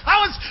jig. I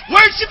was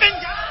worshiping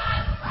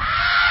God.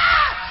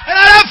 And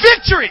I'd have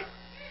victory.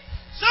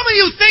 Some of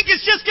you think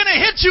it's just going to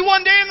hit you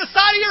one day in the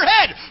side of your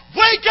head.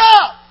 Wake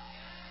up.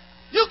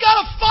 You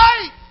got to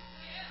fight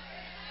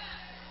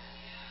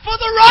for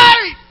the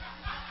right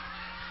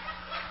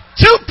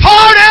to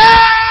party.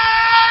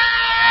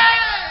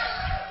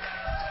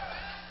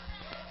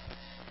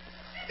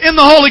 in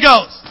the Holy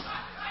Ghost.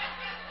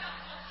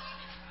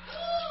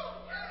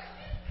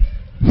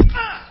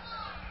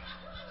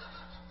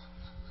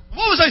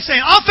 What was I saying?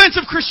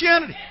 Offensive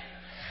Christianity.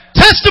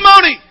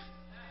 Testimony.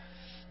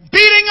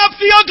 Beating up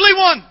the ugly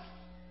one.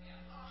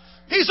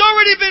 He's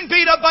already been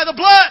beat up by the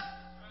blood.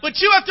 But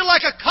you have to,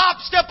 like a cop,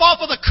 step off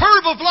of the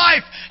curve of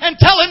life and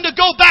tell him to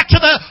go back to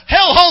the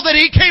hellhole that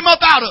he came up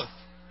out of.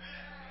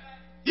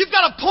 You've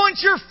got to point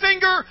your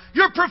finger,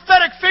 your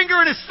prophetic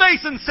finger in his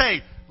face and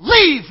say,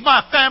 leave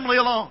my family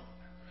alone.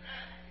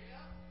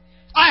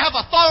 I have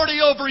authority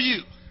over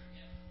you.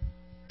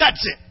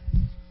 That's it.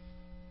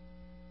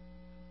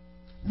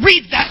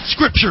 Read that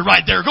scripture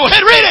right there. Go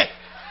ahead, read it.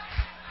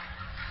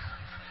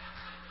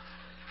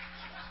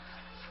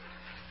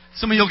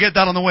 Some of you will get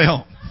that on the way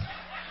home.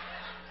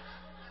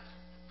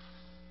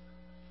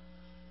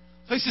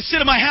 I used to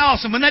sit in my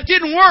house, and when that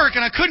didn't work,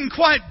 and I couldn't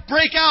quite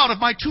break out of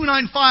my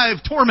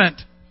 295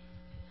 torment,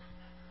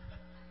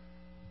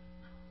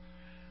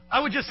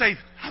 I would just say,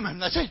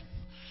 that's it.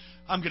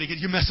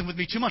 You're messing with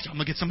me too much. I'm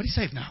going to get somebody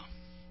saved now.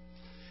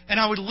 And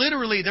I would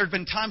literally, there had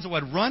been times I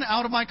would run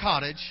out of my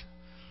cottage,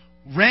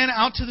 ran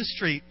out to the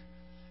street,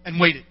 and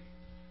waited.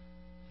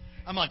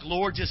 I'm like,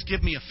 Lord, just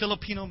give me a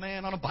Filipino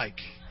man on a bike.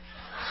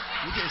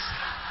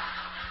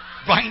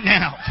 Right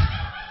now.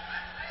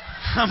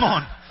 Come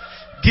on.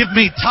 Give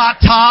me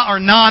ta-ta or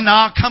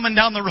na-na coming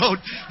down the road.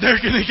 They're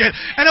going to get...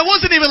 And it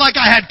wasn't even like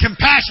I had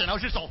compassion. I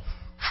was just all...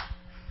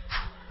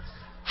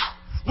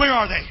 Where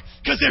are they?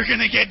 Because they're going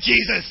to get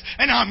Jesus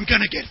and I'm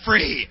going to get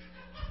free.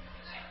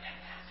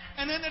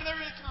 And then they're going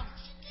to come.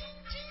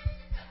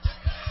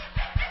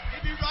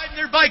 They'd be riding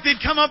their bike.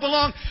 They'd come up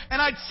along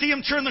and I'd see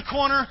them turn the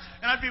corner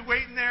and I'd be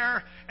waiting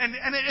there. And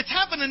it's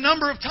happened a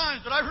number of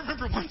times, but I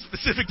remember one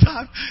specific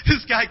time.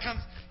 This guy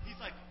comes.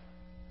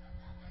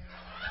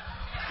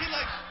 He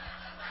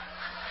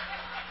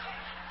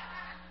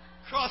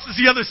crosses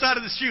the other side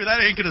of the street. That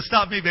ain't going to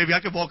stop me, baby.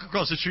 I can walk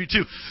across the street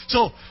too.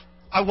 So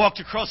I walked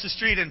across the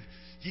street and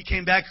he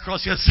came back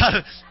across the other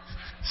side.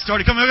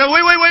 Started coming. I go,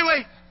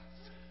 wait.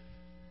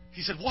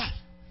 He said, what?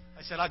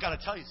 I said, I got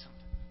to tell you something.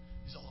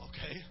 He's all,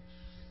 okay.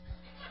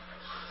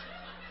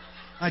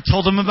 I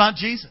told him about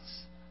Jesus.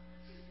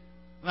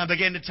 And I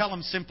began to tell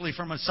him simply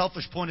from a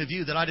selfish point of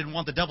view that I didn't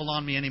want the devil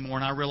on me anymore.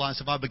 And I realized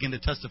if I begin to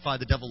testify,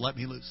 the devil let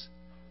me loose.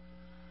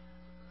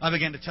 I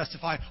began to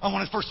testify. I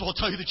want to first of all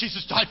tell you that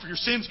Jesus died for your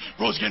sins,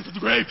 rose again from the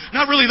grave.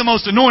 Not really the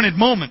most anointed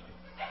moment.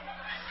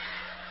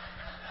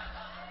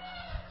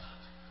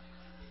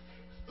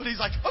 But he's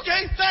like,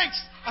 okay,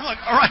 thanks. I'm like,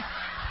 all right.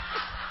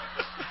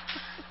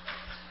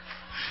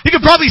 You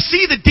could probably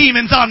see the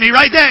demons on me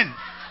right then.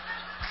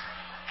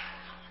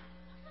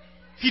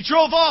 He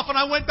drove off and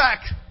I went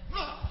back.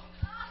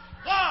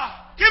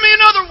 Give me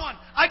another one.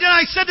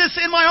 I said this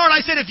in my heart. I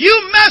said, if you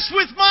mess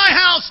with my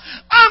house,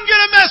 I'm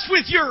going to mess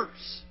with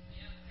yours.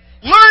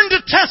 Learn to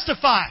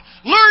testify.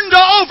 Learn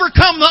to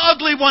overcome the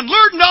ugly one.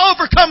 Learn to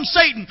overcome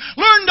Satan.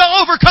 Learn to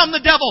overcome the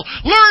devil.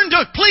 Learn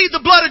to plead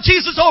the blood of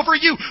Jesus over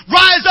you.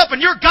 Rise up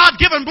in your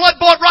God-given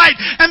blood-bought right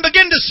and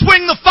begin to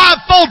swing the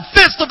fivefold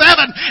fist of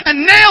heaven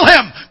and nail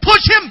him.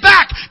 Push him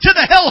back to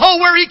the hellhole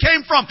where he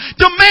came from.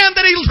 Demand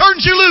that he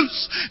turns you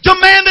loose.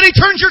 Demand that he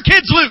turns your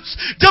kids loose.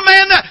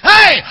 Demand that,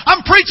 hey,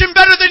 I'm preaching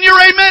better than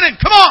you're amening.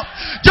 Come on.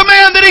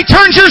 Demand that he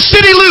turns your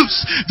city loose.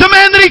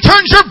 Demand that he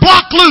turns your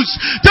block loose.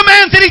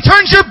 Demand that he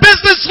turns your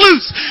business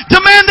loose.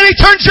 Demand that he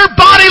turns your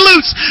body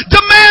loose.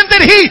 Demand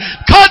that he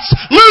cuts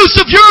loose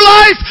of your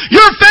life,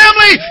 your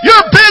family,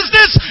 your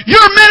business,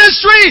 your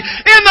ministry.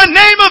 In the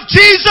name of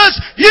Jesus,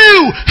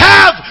 you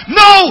have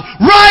no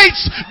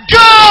rights.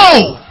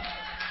 Go!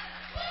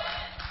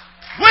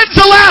 When's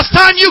the last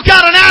time you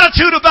got an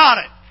attitude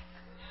about it?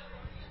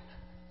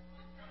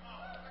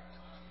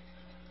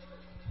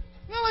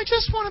 Well, I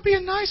just want to be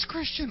a nice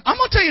Christian. I'm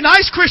going to tell you,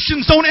 nice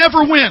Christians don't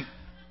ever win.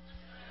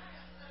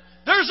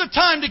 There's a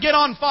time to get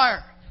on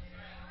fire.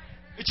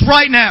 It's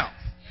right now.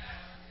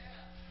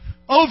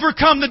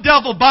 Overcome the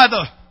devil by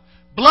the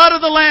blood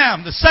of the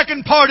Lamb. The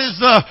second part is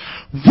the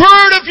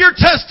word of your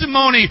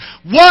testimony.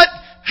 What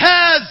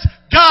has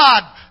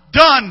God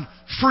done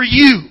for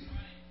you?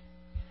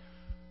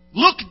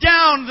 Look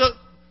down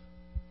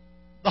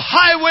the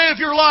highway of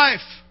your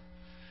life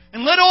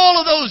and let all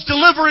of those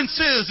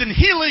deliverances and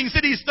healings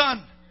that He's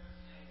done,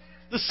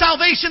 the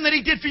salvation that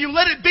He did for you,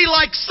 let it be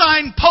like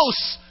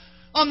signposts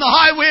on the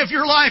highway of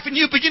your life, and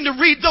you begin to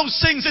read those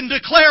things and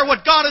declare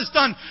what God has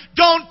done.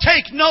 Don't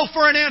take no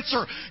for an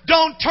answer.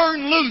 Don't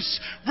turn loose.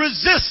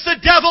 Resist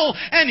the devil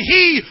and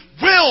he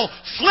will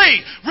flee.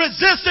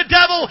 Resist the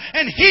devil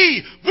and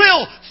he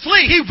will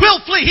flee. He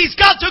will flee. He's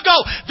got to go.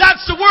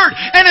 That's the word.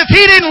 And if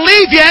he didn't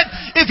leave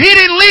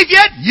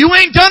yet, you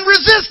ain't done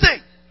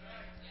resisting.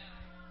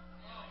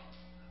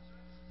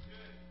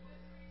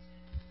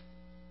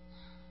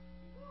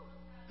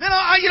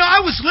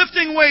 I was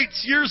lifting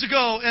weights years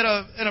ago at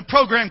a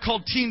program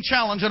called Teen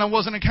Challenge, and I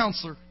wasn't a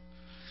counselor.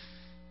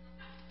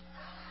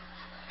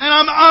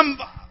 And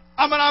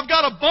I've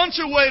got a bunch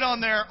of weight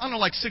on there. I don't know,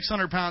 like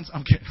 600 pounds.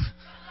 I'm kidding.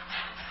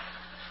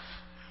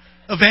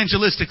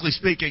 Evangelistically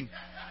speaking.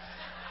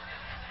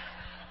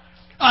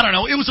 I don't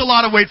know. It was a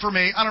lot of weight for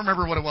me. I don't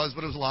remember what it was,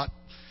 but it was a lot.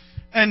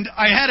 And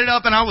I had it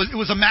up, and it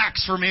was a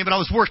max for me, but I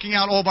was working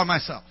out all by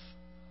myself.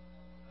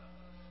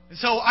 And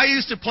so I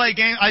used to play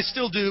games. I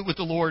still do with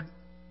the Lord.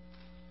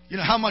 You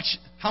know, how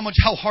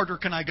harder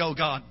can I go,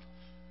 God?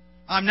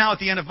 I'm now at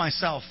the end of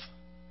myself.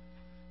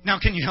 Now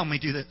can you help me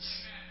do this?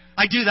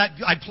 I do that.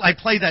 I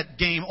play that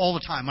game all the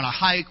time. When I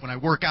hike, when I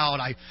work out,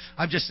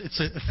 it's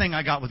a thing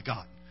I got with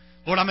God.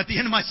 Lord, I'm at the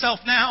end of myself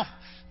now.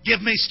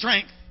 Give me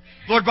strength.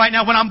 Lord, right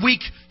now when I'm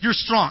weak, you're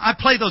strong. I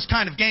play those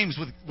kind of games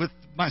with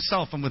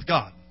myself and with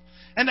God.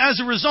 And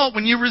as a result,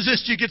 when you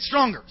resist, you get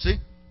stronger. See?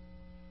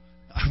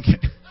 I'm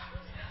kidding.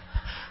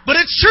 But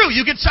it's true.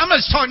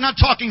 I'm not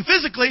talking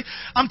physically.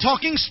 I'm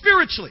talking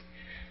spiritually.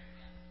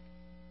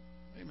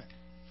 Amen.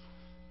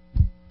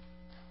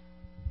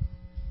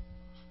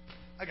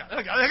 I got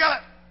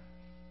it.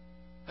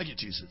 Thank you,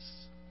 Jesus.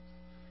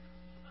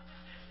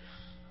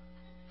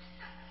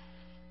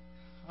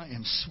 I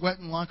am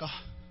sweating like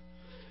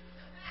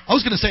I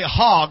was going to say a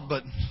hog,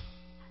 but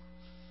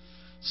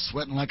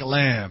sweating like a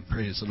lamb.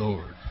 Praise the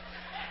Lord.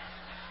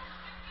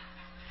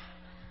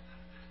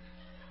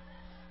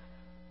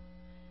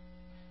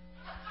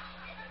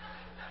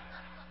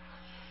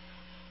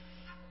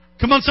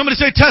 Come on, somebody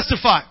say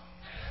testify.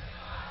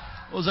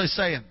 What was I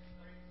saying?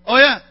 Oh,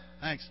 yeah.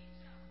 Thanks.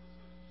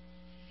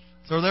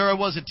 So there I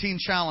was at Teen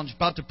Challenge,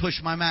 about to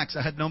push my max.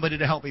 I had nobody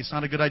to help me. It's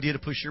not a good idea to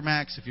push your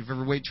max if you've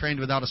ever weight trained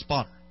without a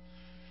spotter,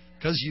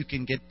 because you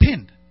can get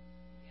pinned.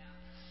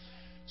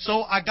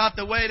 So I got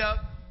the weight up.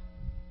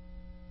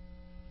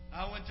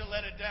 I went to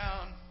let it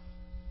down.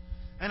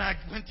 And I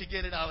went to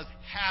get it. I was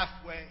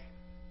halfway.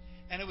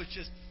 And it was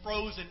just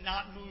frozen,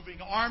 not moving,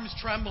 arms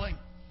trembling.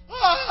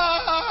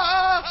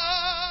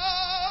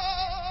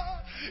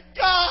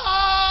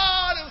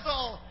 God! It was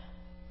all.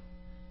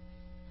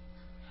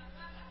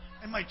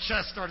 And my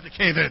chest started to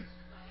cave in.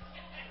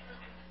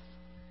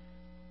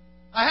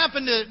 I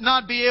happened to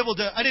not be able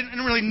to. I didn't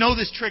really know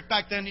this trick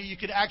back then. You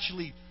could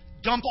actually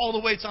dump all the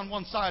weights on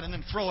one side and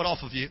then throw it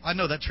off of you. I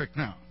know that trick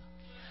now.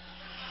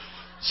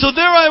 So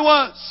there I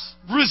was,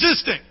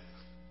 resisting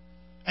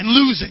and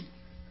losing.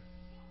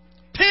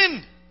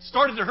 Pinned.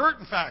 Started to hurt,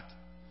 in fact.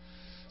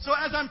 So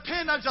as I'm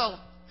pinned, I'm just,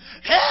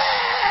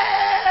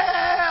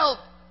 help!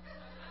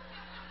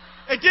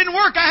 It didn't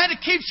work. I had to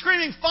keep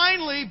screaming.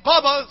 Finally,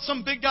 Bubba,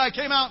 some big guy,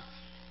 came out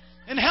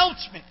and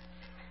helped me.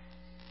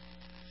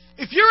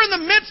 If you're in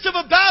the midst of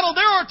a battle,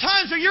 there are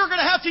times where you're going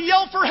to have to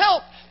yell for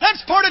help.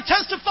 That's part of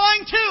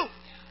testifying too.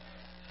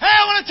 Hey,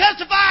 I want to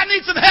testify. I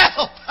need some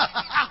help.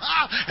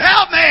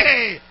 Help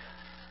me.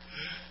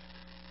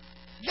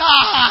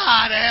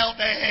 God, help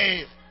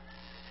me.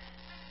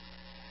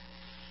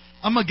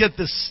 I'm going to get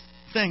this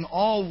thing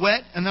all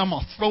wet, and then I'm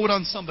going to throw it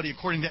on somebody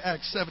according to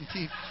Acts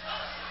 17.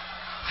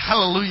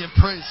 Hallelujah.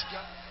 Praise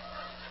God.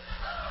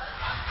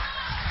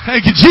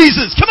 Thank you,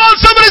 Jesus. Come on,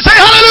 somebody say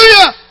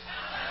hallelujah.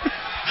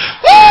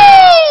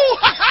 Woo!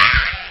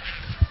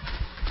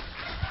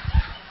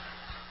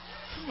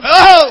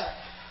 Oh!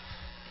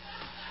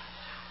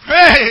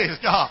 Praise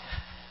God.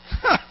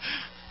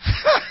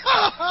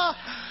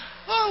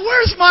 Oh,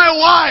 where's my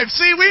wife?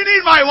 See, we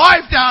need my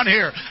wife down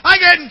here. I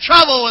get in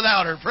trouble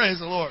without her. Praise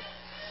the Lord.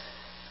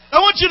 I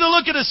want you to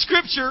look at a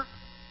scripture,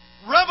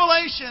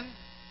 Revelation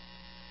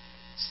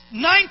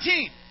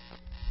 19.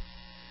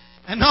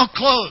 And I'll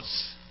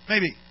close.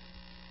 Maybe.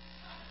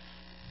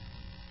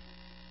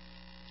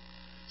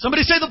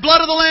 Somebody say the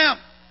blood of the Lamb.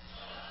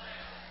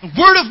 The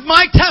word of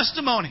my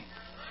testimony.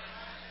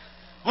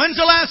 When's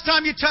the last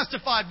time you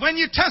testified? When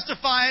you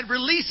testify, it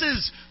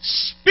releases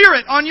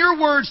spirit on your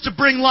words to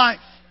bring life.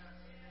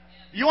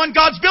 You on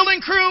God's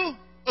building crew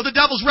or the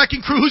devil's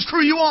wrecking crew? Whose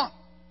crew you on?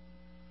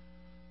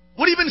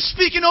 What have you been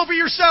speaking over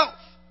yourself?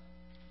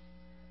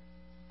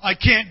 I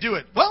can't do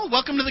it. Well,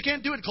 welcome to the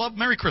Can't Do It Club.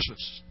 Merry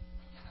Christmas.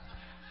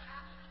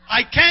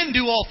 I can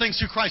do all things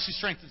through Christ who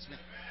strengthens me.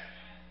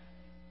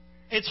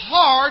 It's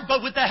hard,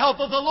 but with the help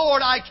of the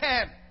Lord, I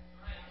can.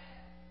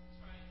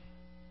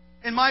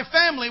 In my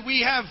family,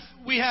 we have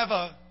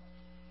a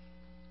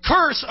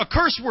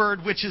curse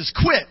word, which is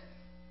quit.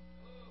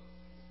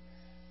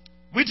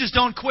 We just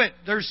don't quit.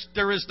 There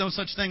is no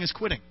such thing as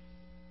quitting.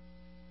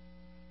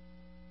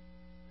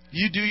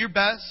 You do your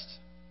best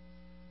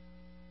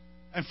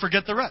and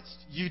forget the rest.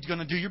 You're going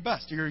to do your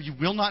best. You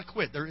will not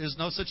quit. There is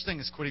no such thing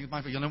as quitting.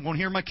 You won't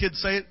hear my kids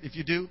say it. If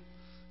you do,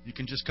 you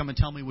can just come and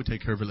tell me. We'll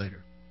take care of it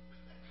later.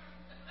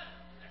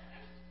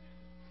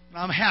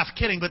 I'm half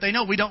kidding, but they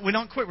know we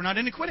don't quit. We're not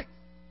into quitting.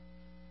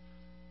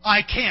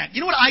 I can't.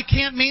 You know what I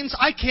can't means?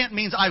 I can't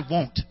means I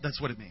won't.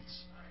 That's what it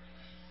means.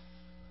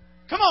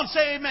 Come on,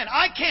 say amen.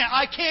 I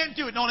can't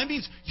do it. No, it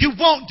means you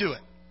won't do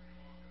it.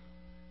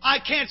 I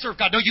can't serve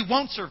God. No, you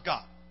won't serve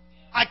God.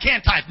 I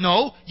can't tithe.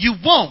 No, you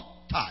won't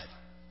tithe.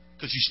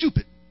 Because you're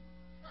stupid.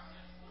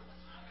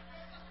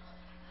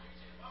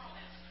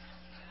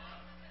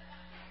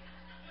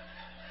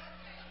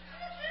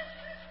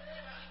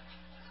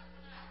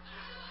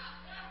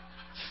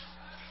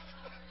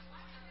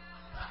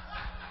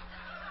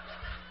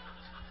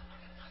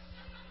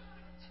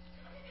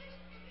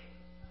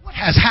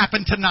 has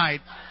happened tonight.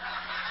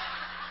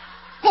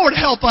 Lord,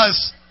 help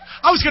us.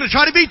 I was going to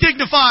try to be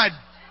dignified.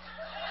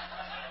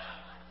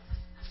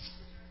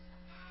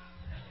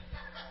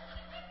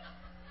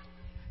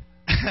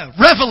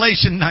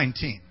 Revelation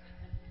 19.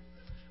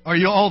 Are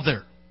you all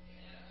there?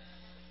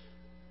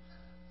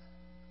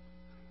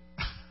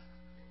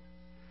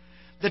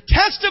 The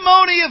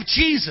testimony of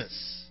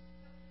Jesus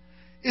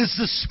is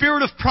the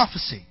spirit of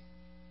prophecy.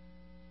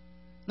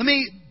 Let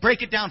me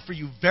break it down for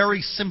you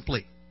very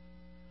simply.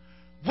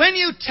 When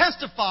you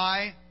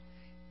testify,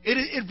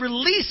 it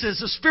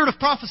releases a spirit of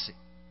prophecy.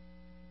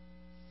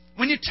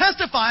 When you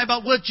testify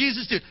about what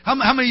Jesus did, how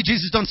many of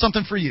Jesus done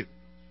something for you?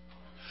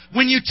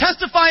 When you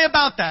testify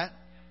about that,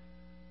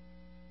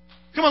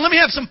 come on, let me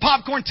have some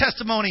popcorn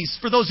testimonies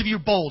for those of you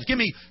bold. Give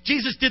me,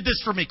 Jesus did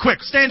this for me.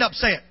 Quick, stand up,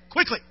 say it.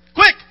 Quickly,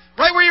 quick,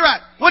 right where you're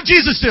at. What'd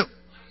Jesus do?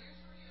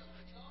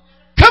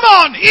 Come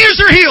on,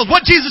 ears are healed.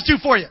 What'd Jesus do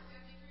for you?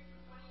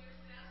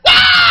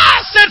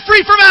 Set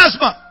free from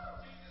asthma.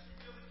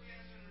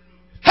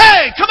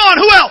 Hey, come on,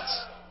 who else?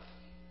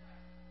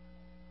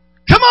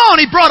 Come on,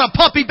 he brought a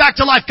puppy back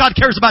to life. God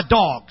cares about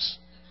dogs.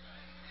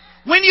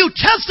 When you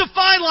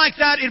testify like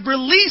that, it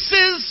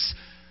releases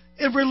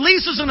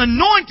an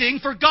anointing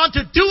for God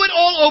to do it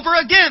all over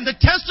again. The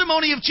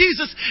testimony of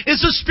Jesus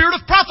is the spirit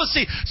of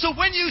prophecy. So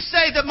when you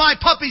say that my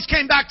puppies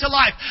came back to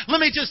life, let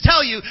me just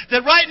tell you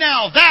that right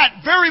now,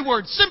 that very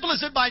word, simple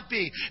as it might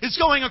be, is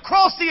going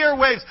across the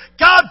airwaves.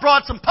 God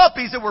brought some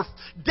puppies that were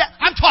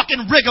I'm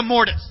talking rigor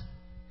mortis.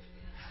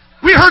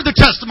 We heard the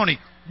testimony.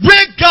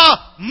 Rigor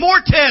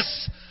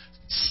mortis.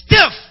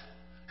 Stiff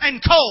and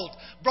cold.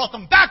 Brought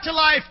them back to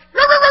life.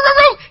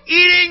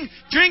 Eating,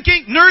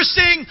 drinking,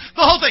 nursing,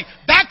 the whole thing.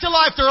 Back to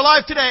life. They're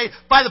alive today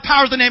by the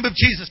power of the name of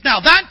Jesus.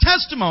 Now that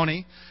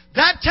testimony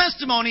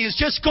is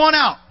just gone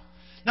out.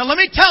 Now let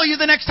me tell you,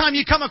 the next time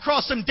you come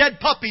across some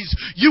dead puppies,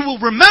 you will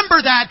remember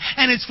that,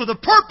 and it's for the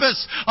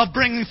purpose of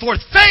bringing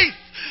forth faith,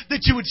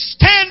 that you would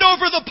stand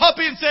over the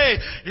puppy and say,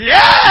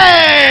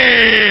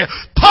 "Yay!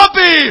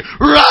 Puppy,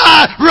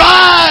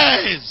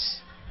 rise!"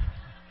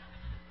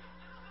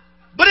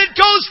 But it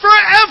goes for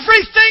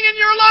everything in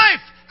your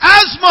life.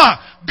 Asthma,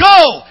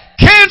 go.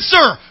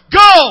 Cancer,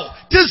 go.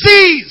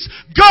 Disease,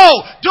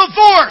 go.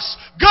 Divorce,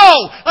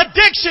 go.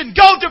 Addiction,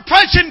 go.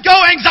 Depression, go.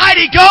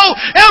 Anxiety, go.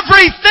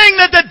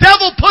 Everything that the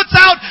devil puts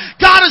out,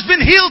 God has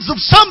been healed of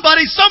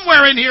somebody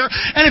somewhere in here.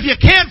 And if you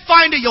can't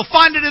find it, you'll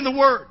find it in the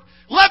Word.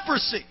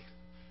 Leprosy,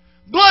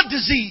 blood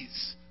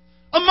disease,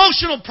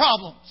 emotional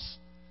problems.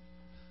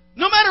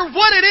 No matter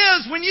what it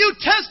is, when you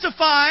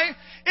testify,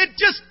 it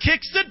just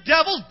kicks the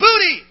devil's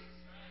booty.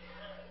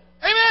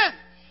 Amen.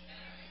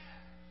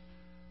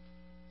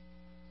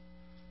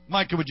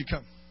 Micah, would you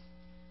come?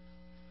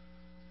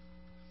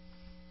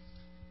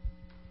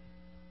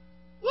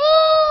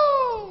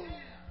 Woo!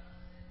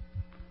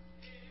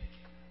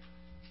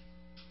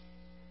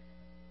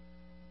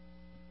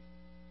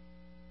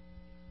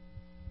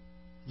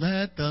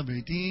 Let the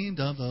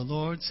redeemed of the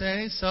Lord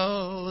say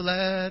so.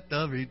 Let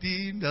the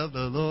redeemed of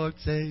the Lord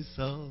say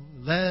so.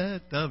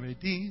 Let the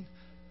redeemed.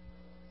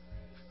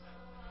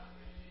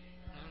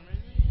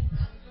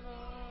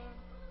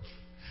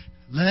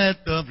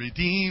 Let the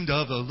redeemed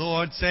of the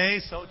Lord say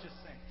so. Just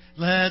sing.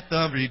 Let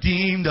the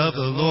redeemed of the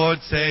Lord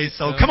say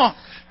so. Come on.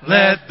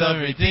 Let the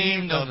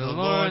redeemed of the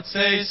Lord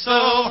say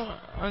so.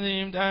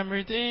 Redeemed, I'm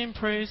redeemed.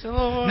 Praise the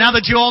Lord. Now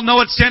that you all know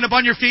it, stand up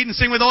on your feet and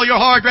sing with all your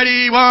heart.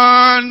 Ready?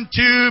 1,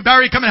 2.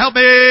 Barry, come and help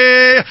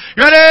me.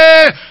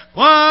 Ready?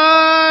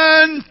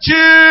 1, 2.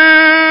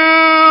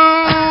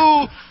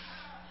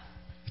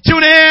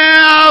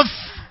 2.5.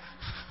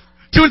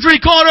 2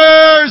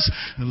 3/4.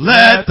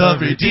 Let the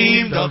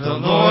redeemed of the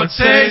Lord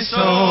say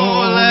so.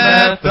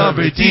 Let the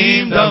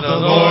redeemed of the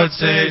Lord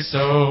say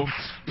so.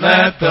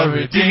 Let the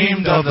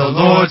redeemed of the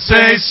Lord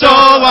say so.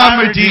 I'm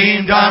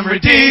redeemed,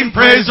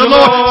 praise the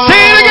Lord.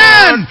 Say it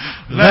again.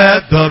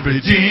 Let the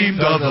redeemed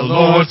of the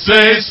Lord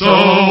say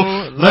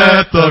so.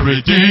 Let the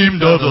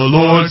redeemed of the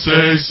Lord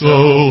say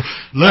so.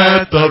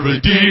 Let the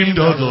redeemed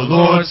of the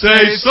Lord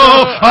say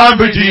so. I'm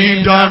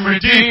redeemed,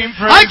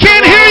 I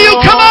can't hear you,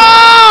 come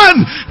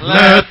on!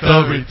 Let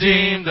the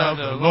redeemed of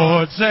the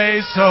Lord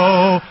say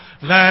so.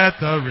 Let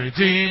the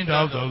redeemed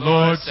of the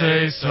Lord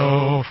say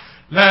so.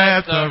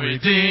 Let the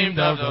redeemed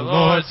of the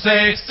Lord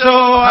say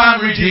so. I'm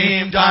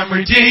redeemed,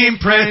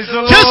 praise the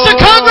Lord. Just the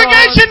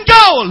congregation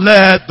go.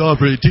 Let the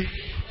redeemed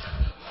of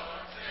the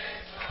Lord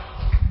say so.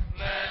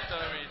 Let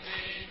the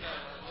redeemed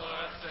of the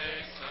Lord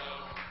say so.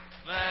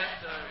 Let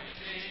the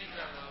redeemed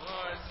of the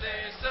Lord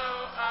say so.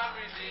 I'm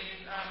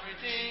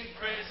redeemed,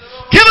 praise the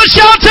Lord. Give a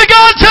shout to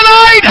God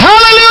tonight.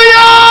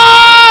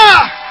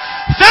 Hallelujah!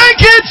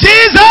 Thank you,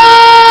 Jesus!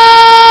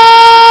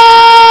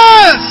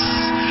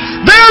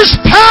 There's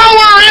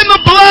power in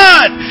the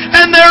blood,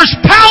 and there's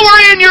power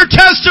in your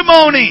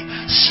testimony.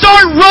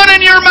 Start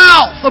running your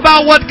mouth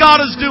about what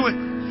God is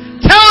doing.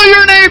 Tell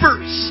your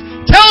neighbors,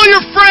 tell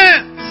your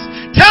friends,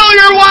 tell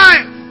your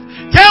wife,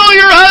 tell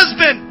your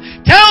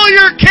husband, tell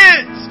your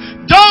kids.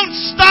 Don't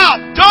stop,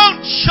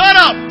 don't shut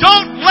up,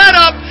 don't let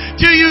up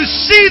till you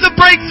see the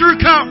breakthrough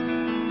come.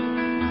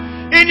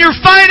 in your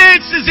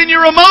finances, in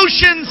your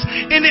emotions,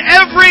 in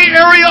every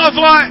area of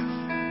life.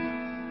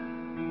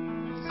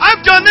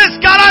 I've done this.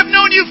 God, I've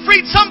known you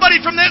freed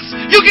somebody from this.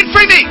 You can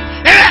free me.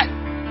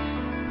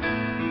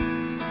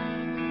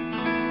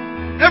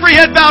 Every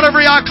head bowed,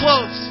 every eye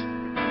closed.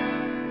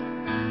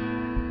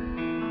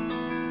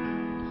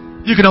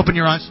 You can open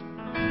your eyes.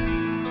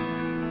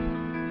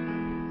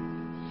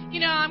 You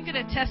know, I'm going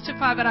to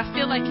testify, but I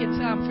feel like it's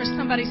for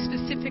somebody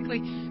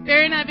specifically.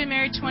 Barry and I have been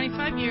married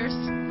 25 years.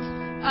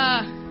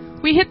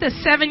 We hit the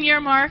 7-year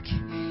mark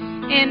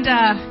and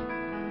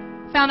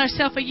found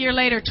ourselves a year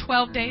later,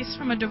 12 days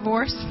from a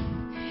divorce.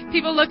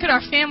 People look at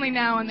our family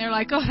now and they're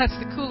like, oh, that's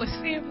the coolest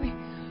family.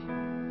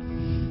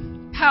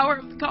 Power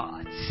of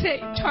God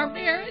saved our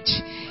marriage.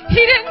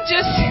 He didn't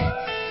just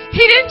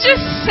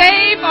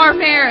save our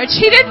marriage.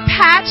 He didn't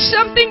patch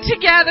something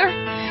together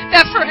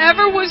that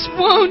forever was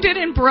wounded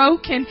and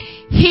broken.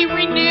 He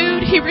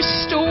renewed, He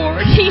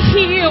restored, He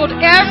healed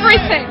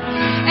everything.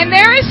 And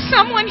there is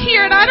someone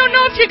here, and I don't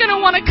know if you're going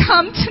to want to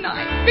come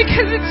tonight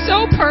because it's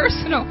so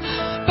personal,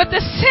 but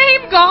the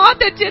same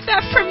God that did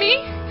that for me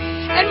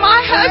and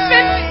my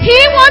husband, He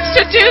wants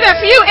to do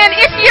that for you. And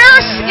if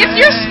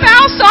your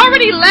spouse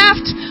already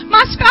left,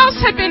 my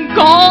spouse had been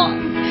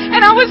gone.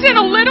 And I was in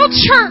a little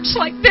church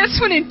like this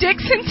one in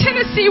Dixon,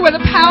 Tennessee, where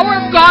the power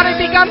of God had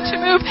begun to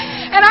move.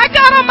 And I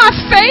got on my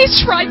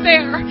face right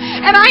there.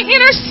 And I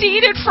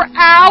interceded for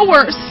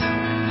hours.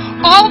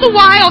 All the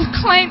while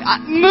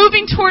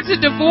moving towards a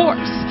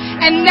divorce.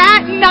 And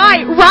that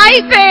night,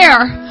 right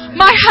there,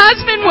 my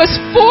husband was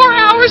 4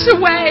 hours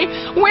away,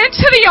 went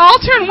to the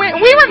altar and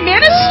we were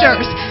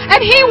ministers.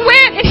 And he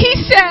went and he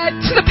said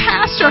to the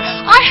pastor,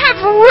 I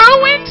have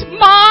ruined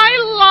my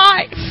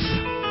life.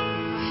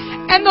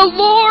 And the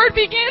Lord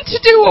began to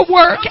do a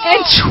work.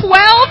 And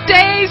 12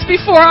 days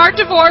before our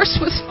divorce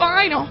was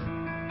final,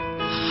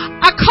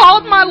 I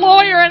called my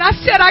lawyer and I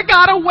said, I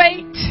gotta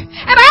wait.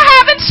 And I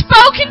haven't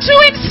spoken to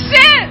him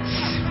since.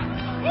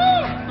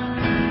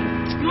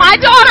 My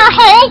daughter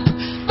Hope,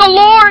 the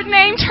Lord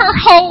named her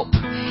Hope.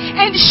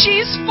 And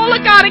she's full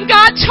of God. And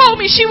God told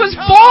me she was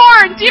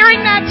born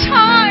during that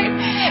time.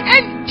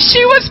 And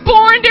she was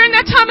born during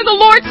that time. And the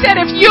Lord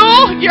said,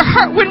 you're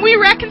hurt. When we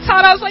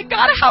reconciled, I was like,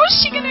 God, how is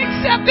she going to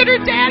accept that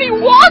her daddy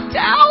walked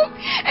out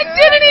and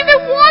didn't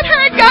even want her?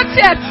 And God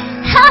said,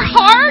 her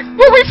heart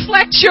will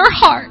reflect your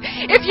heart.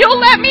 If you'll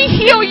let me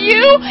heal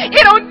you,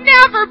 it'll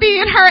never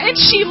be in her. And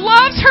she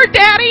loves her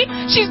daddy.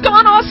 She's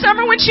gone all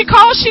summer. When she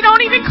calls, she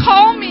don't even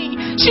call me.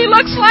 She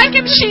looks like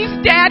him. She's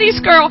daddy's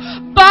girl.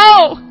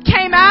 Bo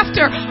came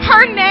after.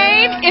 Her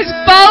name is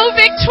Bo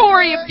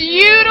Victoria.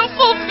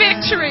 Beautiful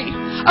victory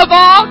of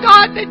all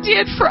God that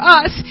did for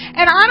us.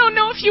 And I don't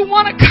know if you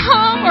want to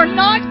come or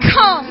not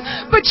come,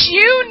 but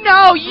you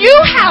know you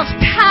have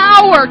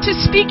power to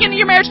speak into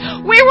your marriage.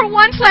 We were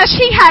one flesh.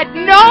 He had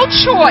no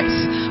choice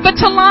but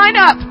to line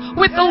up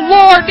with the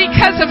Lord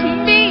because of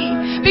me,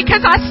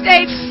 because I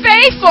stayed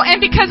faithful, and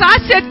because I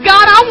said,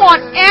 God, I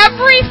want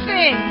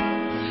everything.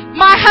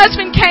 My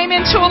husband came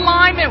into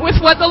alignment with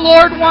what the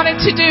Lord wanted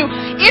to do.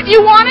 If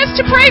you want us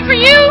to pray for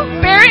you,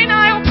 Barry and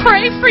I will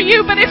pray for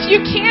you. But if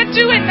you can't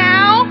do it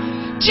now,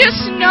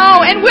 just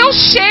know, and we'll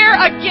share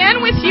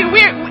again with you.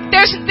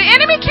 The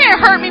enemy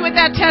can't hurt me with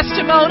that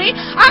testimony.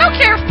 I don't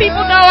care if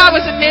people know I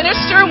was a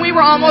minister and we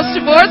were almost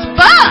divorced,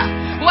 but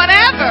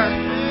whatever.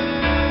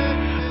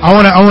 I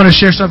want to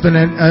share something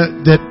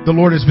that the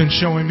Lord has been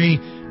showing me.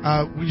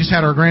 We just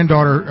had our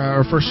granddaughter,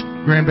 our first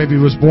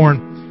grandbaby was born.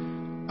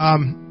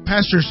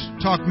 Pastors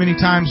talk many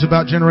times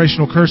about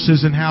generational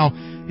curses and how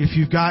if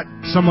you've got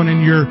someone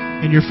in your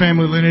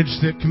family lineage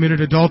that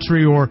committed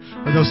adultery or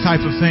those type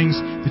of things,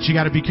 that you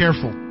got to be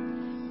careful.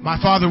 My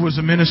father was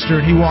a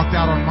minister and he walked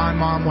out on my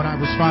mom when I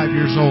was 5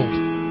 years old.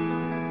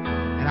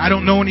 And I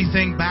don't know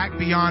anything back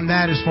beyond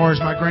that as far as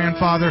my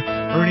grandfather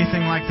or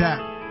anything like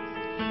that.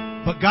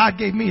 But God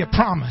gave me a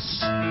promise.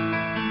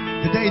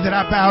 The day that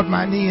I bowed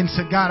my knee and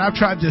said, God, I've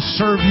tried to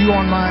serve you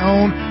on my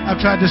own.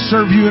 I've tried to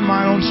serve you in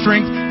my own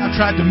strength. I've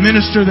tried to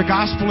minister the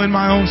gospel in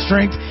my own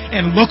strength.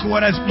 And look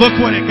what it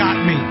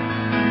got me.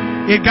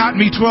 It got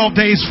me 12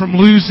 days from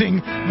losing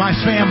my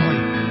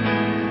family.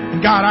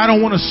 And God, I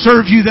don't want to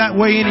serve you that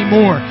way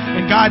anymore.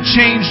 And God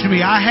changed me.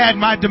 I had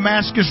my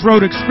Damascus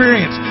Road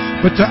experience.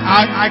 But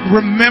I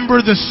remember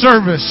the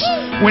service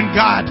when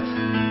God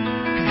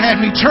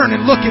had me turn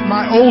and look at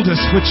my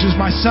oldest, which is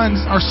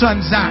our son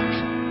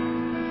Zach.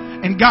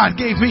 And God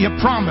gave me a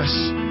promise.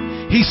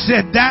 He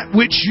said, that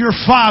which your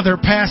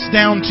father passed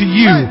down to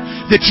you,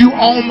 that you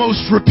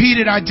almost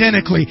repeated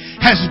identically,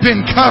 has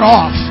been cut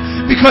off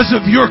because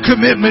of your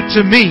commitment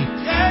to me.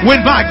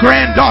 When my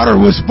granddaughter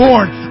was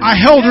born, I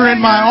held her in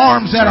my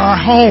arms at our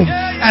home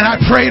and I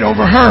prayed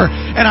over her.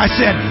 And I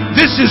said,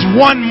 this is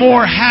one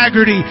more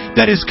Haggerty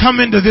that has come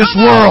into this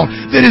world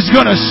that is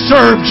going to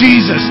serve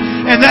Jesus.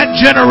 And that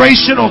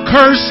generational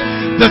curse,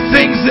 the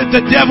things that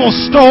the devil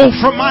stole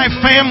from my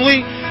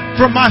family,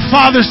 from my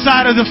father's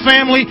side of the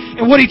family,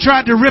 and what he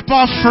tried to rip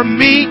off from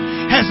me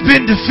has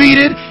been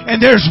defeated,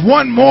 and there's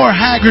one more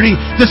Haggerty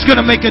that's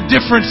going to make a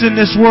difference in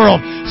this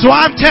world. So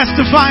I'm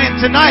testifying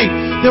tonight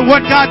that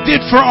what God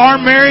did for our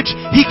marriage,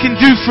 He can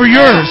do for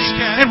yours.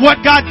 And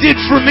what God did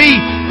for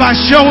me by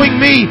showing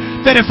me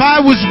that if I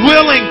was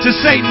willing to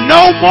say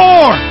no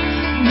more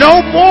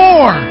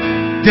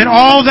than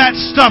all that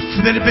stuff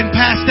that had been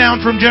passed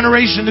down from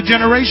generation to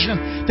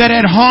generation that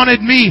had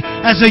haunted me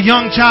as a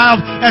young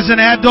child, as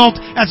an adult,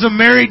 as a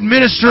married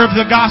minister of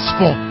the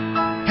gospel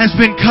has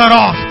been cut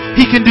off.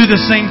 He can do the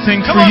same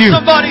thing for you.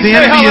 Somebody the say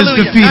enemy hallelujah.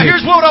 is defeated. Now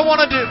here's what I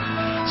want to do.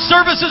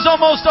 Service is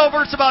almost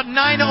over. It's about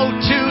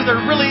 9:02.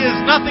 There really is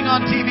nothing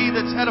on TV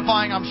that's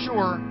edifying, I'm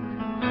sure.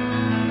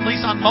 At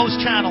least on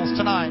most channels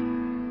tonight.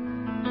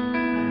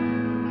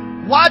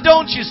 Why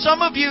don't you?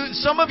 Some of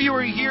you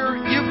are here.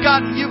 You've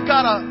got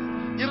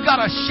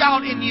a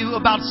shout in you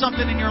about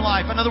something in your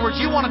life. In other words,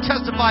 you want to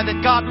testify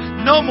that God,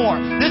 no more.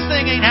 This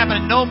thing ain't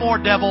happening. No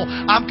more, devil.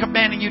 I'm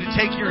commanding you to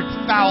take your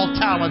foul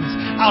talons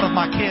out of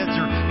my kids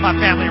or my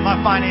family or my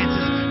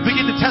finances.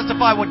 Begin to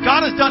testify what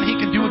God has done, He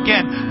can do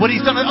again. What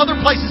He's done in other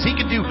places, He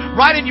can do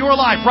right in your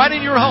life, right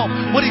in your home.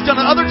 What He's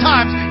done at other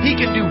times, He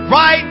can do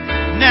right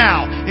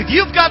now. If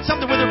you've got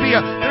something, whether it be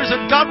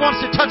God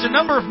wants to touch a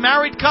number of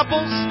married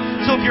couples.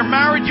 So if you're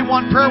married, you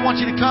want prayer, I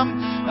want you to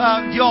come.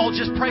 You all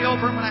just pray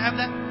over them when I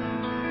have that.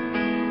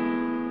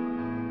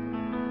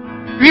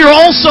 You're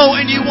also,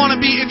 and you want to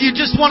be, if you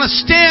just want to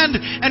stand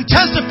and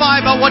testify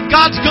about what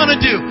God's going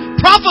to do,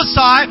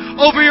 prophesy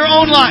over your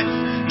own life.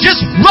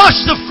 Just rush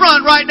the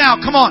front right now.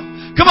 Come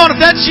on. Come on, if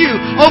that's you.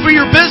 Over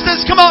your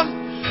business, come on.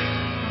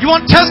 You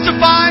want to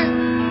testify?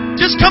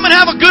 Just come and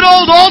have a good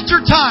old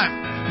altar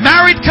time.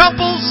 Married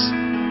couples,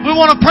 we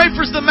want to pray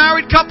for the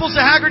married couples.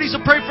 The Haggertys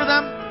will pray for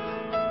them.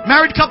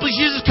 Married couples,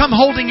 you just come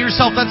holding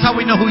yourself. That's how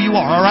we know who you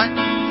are, all right?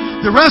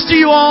 The rest of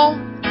you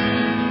all,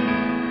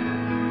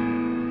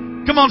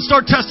 come on,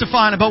 start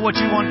testifying about what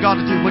you want God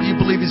to do. What do you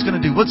believe He's going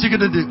to do? What's He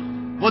going to do?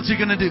 What's He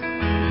going to do?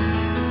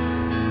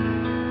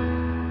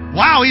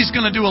 Wow, He's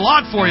going to do a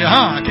lot for you,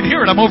 huh? I can hear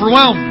it. I'm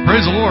overwhelmed.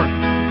 Praise the Lord.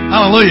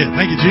 Hallelujah.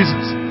 Thank you,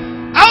 Jesus.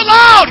 Out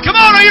loud! Come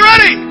on, are you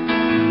ready?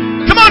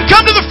 Come on,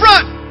 come to the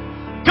front.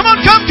 Come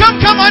on,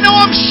 come. I know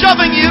I'm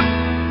shoving you.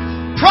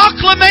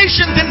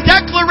 Proclamations and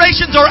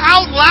declarations are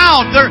out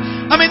loud.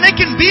 They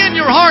can be in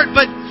your heart,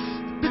 but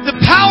the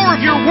power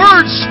of your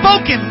words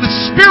spoken, the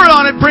Spirit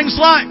on it brings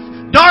life.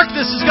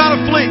 Darkness has got to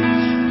flee.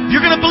 If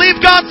you're going to believe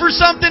God for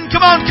something,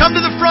 come on, come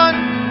to the front.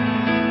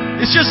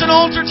 It's just an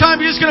altar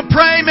time. You're just going to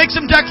pray, make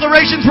some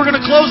declarations. We're going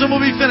to close and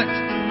we'll be finished.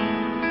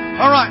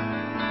 All right.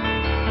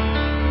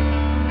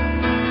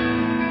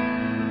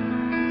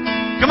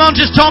 Come on,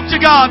 just talk to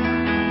God.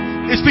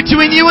 It's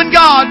between you and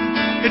God.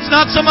 It's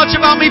not so much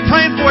about me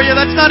praying for you.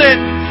 That's not it.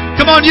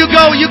 Come on, you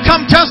go. You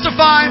come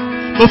testify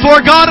before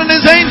God and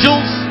His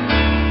angels,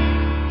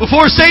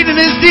 before Satan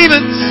and his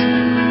demons.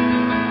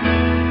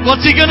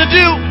 What's He going to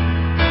do?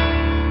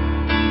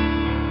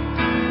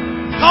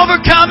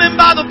 Overcoming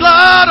by the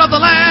blood of the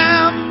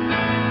Lamb,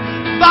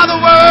 by the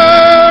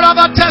word of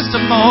our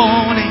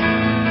testimony.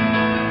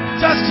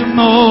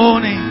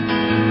 Testimony.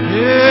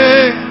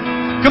 Yeah.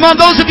 Come on,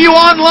 those of you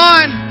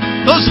online,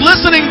 those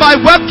listening by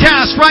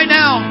webcast right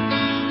now,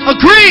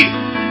 agree.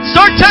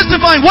 Start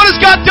testifying. What has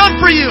God done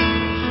for you?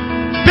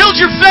 Build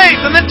your faith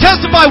and then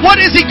testify.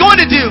 What is He going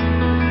to do?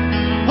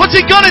 What's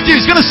He going to do?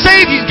 He's going to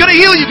save you. He's going to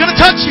heal you. He's going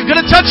to touch you. He's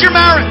going to touch your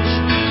marriage.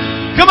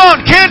 Come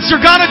on, cancer,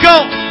 gotta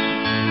go.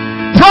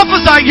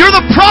 Prophesy. You're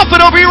the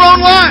prophet over your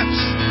own lives.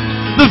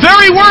 The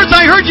very words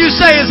I heard you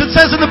say, as it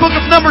says in the book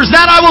of Numbers,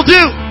 that I will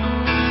do.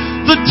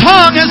 The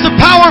tongue has the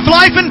power of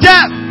life and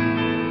death.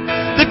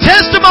 The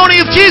testimony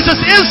of Jesus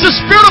is the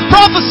spirit of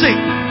prophecy.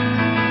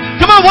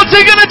 Come on, what's He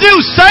going to do?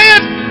 Say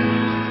it.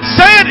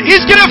 Say it.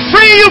 He's going to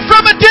free you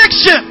from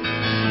addiction.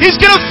 He's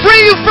going to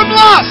free you from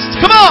lust.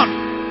 Come on.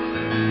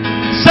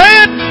 Say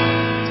it.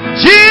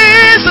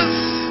 Jesus.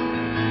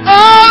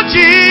 Oh,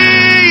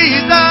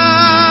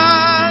 Jesus.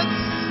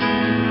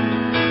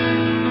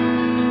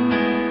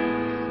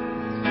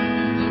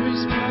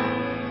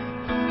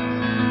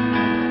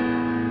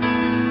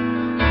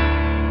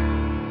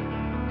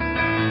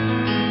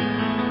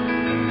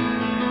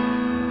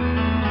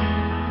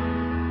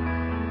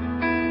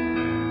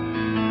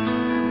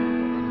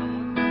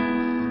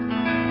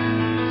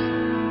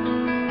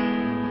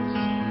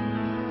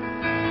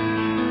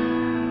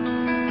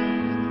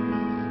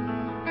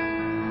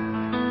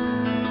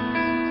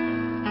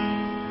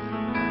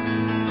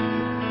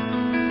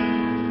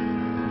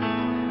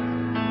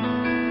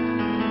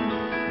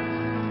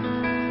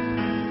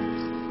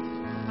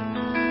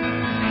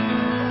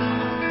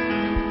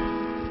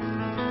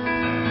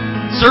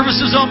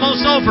 Service is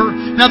almost over.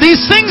 Now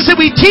these things that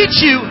we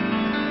teach you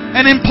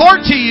and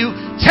impart to you,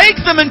 take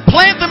them and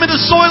plant them in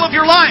the soil of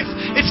your life.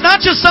 It's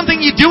not just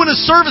something you do in a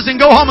service and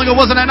go home and go,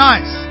 wasn't that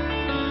nice?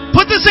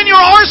 Put this in your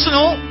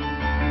arsenal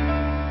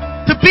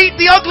to beat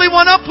the ugly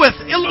one up with.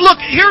 Look,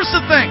 here's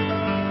the thing.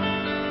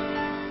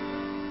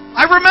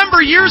 I remember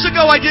years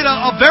ago I did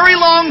a very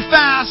long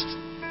fast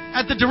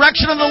at the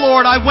direction of the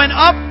Lord. I went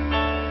up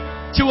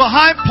to a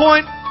high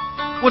point,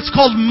 what's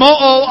called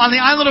Mo'o, on the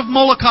island of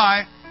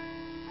Molokai.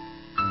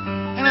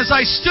 And as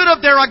I stood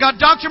up there, I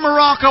got Dr.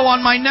 Morocco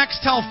on my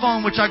next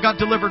telephone, which I got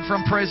delivered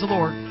from. Praise the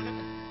Lord.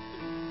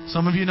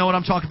 Some of you know what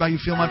I'm talking about.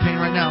 You feel my pain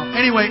right now.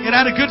 Anyway, it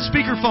had a good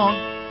speakerphone.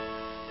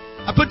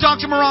 I put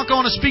Dr. Morocco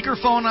on a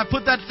speakerphone. I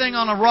put that thing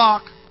on a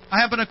rock. I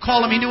happened to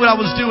call him. He knew what I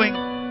was doing.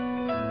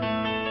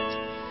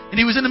 And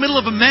he was in the middle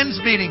of a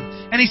men's meeting.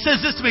 And he says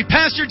this to me,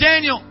 Pastor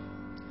Daniel,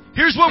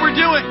 here's what we're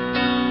doing.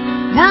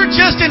 We're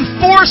just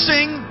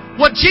enforcing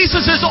what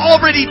Jesus has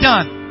already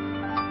done.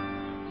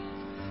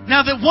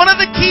 Now, that one of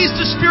the keys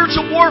to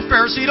spiritual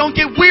warfare, so you don't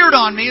get weird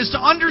on me, is to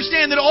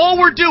understand that all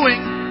we're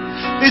doing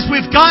is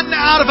we've gotten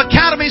out of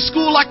academy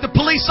school like the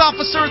police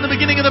officer in the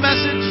beginning of the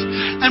message,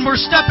 and we're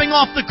stepping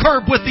off the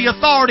curb with the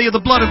authority of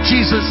the blood of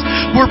Jesus.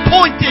 We're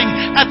pointing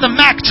at the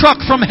Mack truck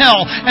from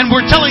hell, and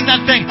we're telling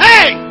that thing,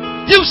 hey,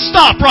 you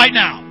stop right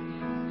now.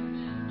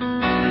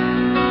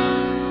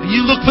 And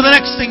you look for the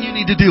next thing you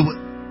need to deal with.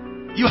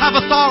 You have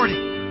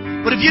authority.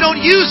 But if you don't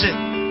use it,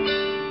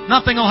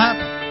 nothing will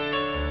happen.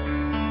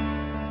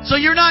 So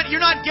you're not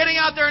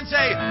getting out there and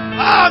say,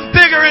 I'm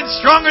bigger and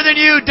stronger than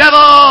you,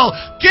 devil.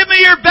 Give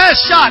me your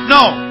best shot.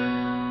 No.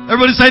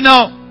 Everybody say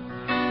no.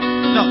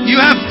 No.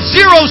 You have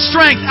zero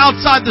strength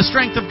outside the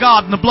strength of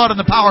God and the blood and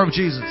the power of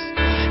Jesus.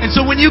 And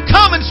so when you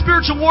come in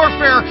spiritual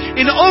warfare,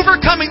 in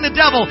overcoming the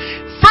devil,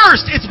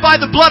 first it's by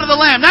the blood of the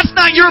Lamb. That's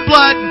not your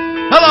blood.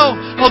 Hello.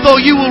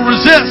 Although you will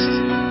resist.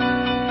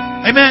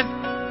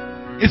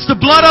 Amen. It's the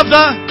blood of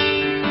the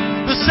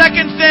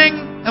second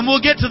thing, and we'll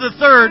get to the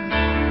third.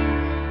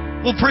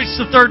 We'll preach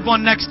the third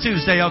one next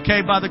Tuesday,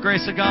 okay, by the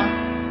grace of God?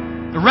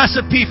 The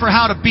recipe for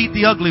how to beat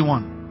the ugly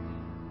one.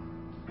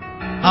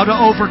 How to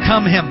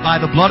overcome him by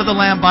the blood of the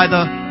Lamb,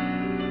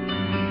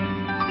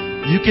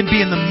 You can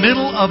be in the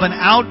middle of an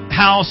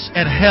outhouse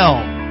at hell.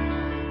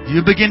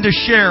 You begin to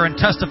share and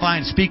testify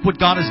and speak what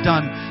God has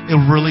done. It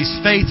will release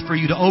faith for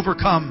you to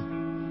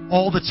overcome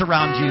all that's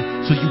around you.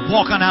 So you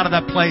walk on out of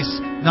that place,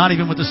 not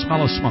even with the smell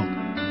of smoke.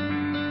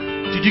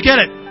 Did you get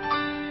it?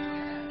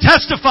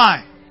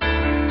 Testify.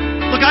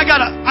 Look, I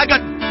got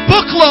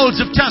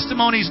bookloads of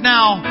testimonies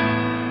now.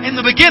 In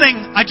the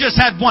beginning, I just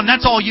had one.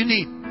 That's all you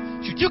need.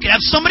 You can have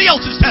somebody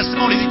else's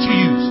testimony that you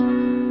use.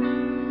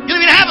 You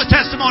don't even have a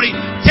testimony.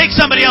 Take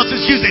somebody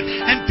else's, use it,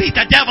 and beat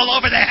the devil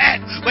over the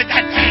head with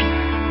that thing.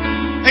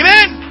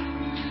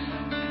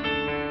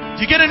 Amen?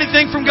 Did you get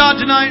anything from God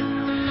tonight?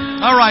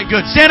 All right,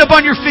 good. Stand up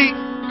on your feet.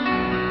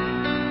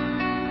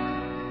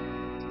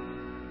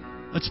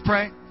 Let's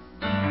pray.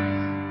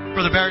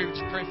 Brother Barry, would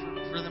you pray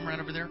for them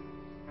right over there?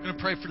 I'm going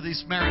to pray for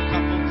these married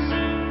couples.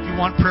 If you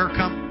want prayer,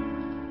 come.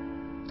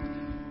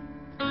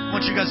 I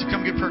want you guys to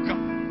come get prayer. Come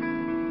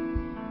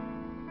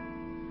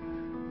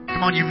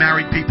on, you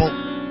married people.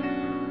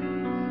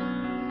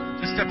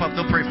 Just step up.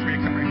 They'll pray for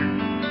you. Come right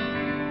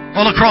here.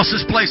 All across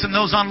this place and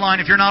those online,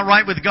 if you're not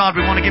right with God,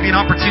 we want to give you an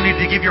opportunity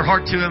to give your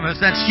heart to Him.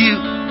 If that's you,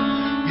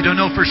 you don't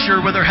know for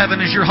sure whether heaven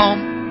is your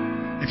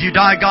home. If you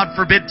die, God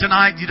forbid,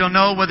 tonight, you don't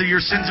know whether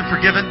your sins are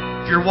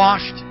forgiven, if you're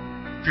washed,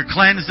 if you're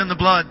cleansed in the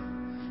blood.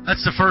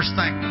 That's the first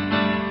thing.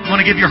 You want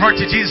to give your heart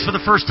to Jesus for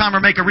the first time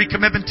or make a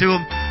recommitment to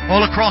Him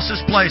all across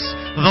this place,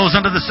 those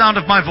under the sound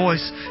of my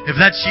voice. If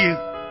that's you,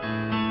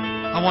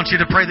 I want you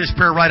to pray this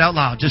prayer right out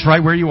loud. Just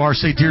right where you are,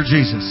 say, Dear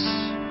Jesus.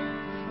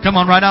 Come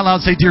on, right out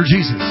loud, say, Dear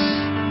Jesus.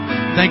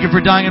 Thank you for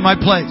dying in my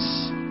place.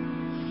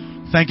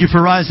 Thank you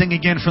for rising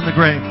again from the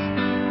grave.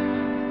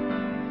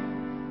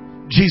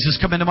 Jesus,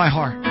 come into my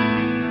heart.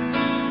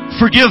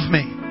 Forgive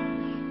me.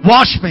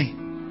 Wash me.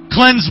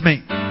 Cleanse me.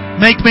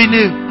 Make me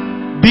new.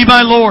 Be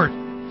my Lord.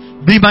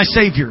 Be my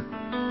Savior.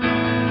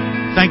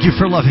 Thank you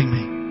for loving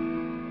me.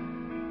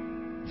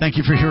 Thank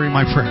you for hearing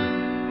my prayer.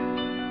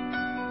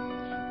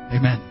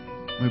 Amen.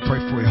 Let me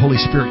pray for you.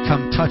 Holy Spirit,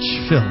 come touch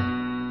Phil.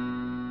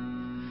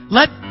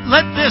 Let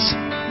this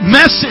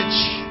message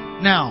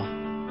now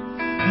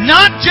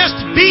not just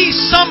be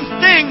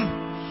something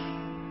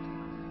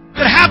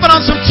that happened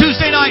on some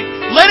Tuesday night.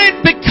 Let it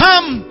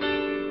become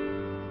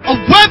a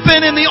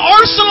weapon in the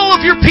arsenal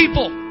of your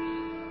people,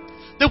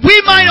 that we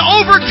might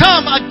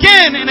overcome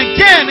again and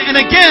again and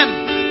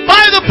again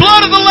by the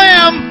blood of the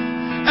Lamb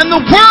and the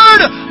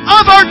word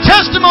of our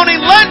testimony.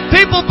 Let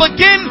people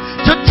begin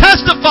to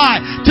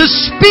testify, to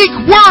speak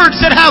words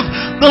that have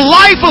the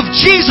life of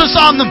Jesus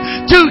on them,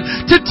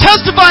 to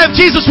testify of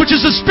Jesus, which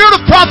is the spirit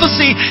of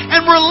prophecy,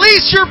 and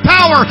release your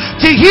power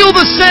to heal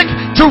the sick,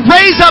 to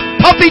raise up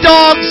puppy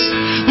dogs,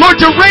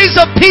 Lord, to raise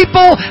up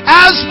people,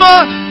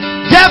 asthma,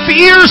 deaf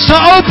ears to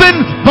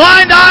open,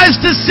 blind eyes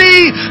to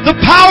see, the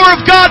power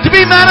of God to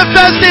be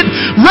manifested.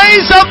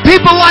 Raise up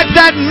people like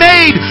that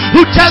maid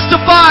who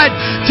testified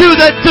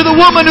to the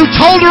woman who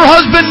told her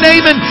husband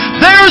Naaman,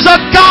 there's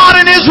a God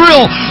in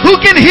Israel who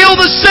can heal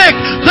the sick.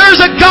 There's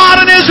a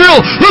God in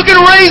Israel who can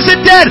raise the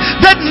dead.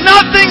 That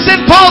nothing's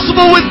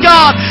impossible with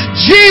God.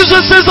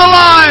 Jesus is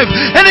alive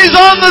and He's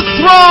on the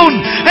throne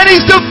and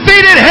He's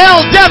defeated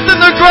hell, death, and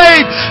the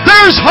grave.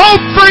 There's hope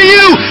for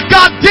you.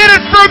 God did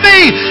it for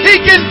me. He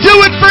can do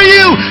it for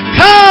you.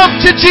 Come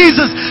to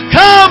Jesus.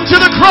 Come to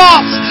the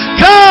cross.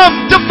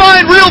 Come to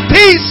find real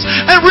peace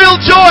and real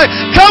joy.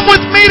 Come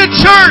with me to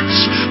church.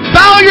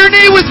 Bow your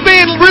knee with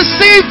me and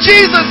receive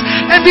Jesus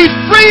and be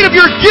freed of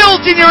your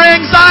guilt and your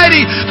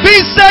anxiety. Be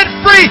set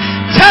free.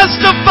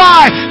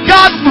 Testify.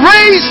 God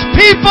raised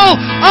people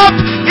up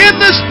in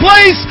this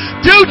place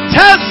to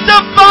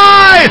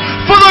testify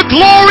for the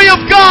glory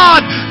of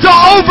God, to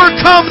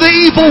overcome the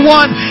evil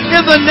one.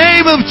 In the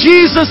name of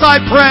Jesus,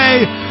 I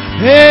pray.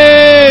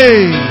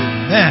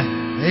 Amen.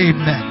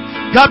 Amen.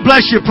 God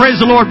bless you. Praise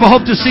the Lord. We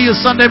hope to see you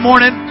Sunday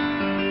morning.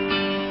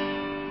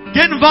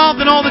 Get involved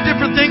in all the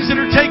different things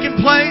that are taking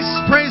place.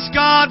 Praise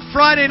God.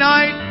 Friday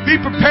night. Be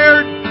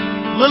prepared.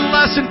 A little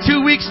less than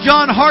 2 weeks.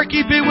 John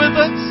Harkey be with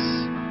us.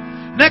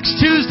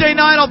 Next Tuesday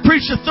night, I'll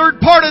preach the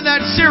third part in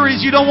that series.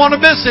 You don't want to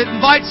miss it.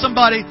 Invite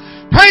somebody.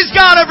 Praise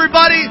God,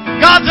 everybody.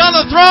 God's on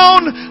the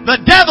throne. The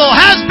devil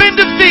has been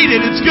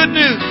defeated. It's good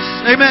news.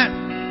 Amen.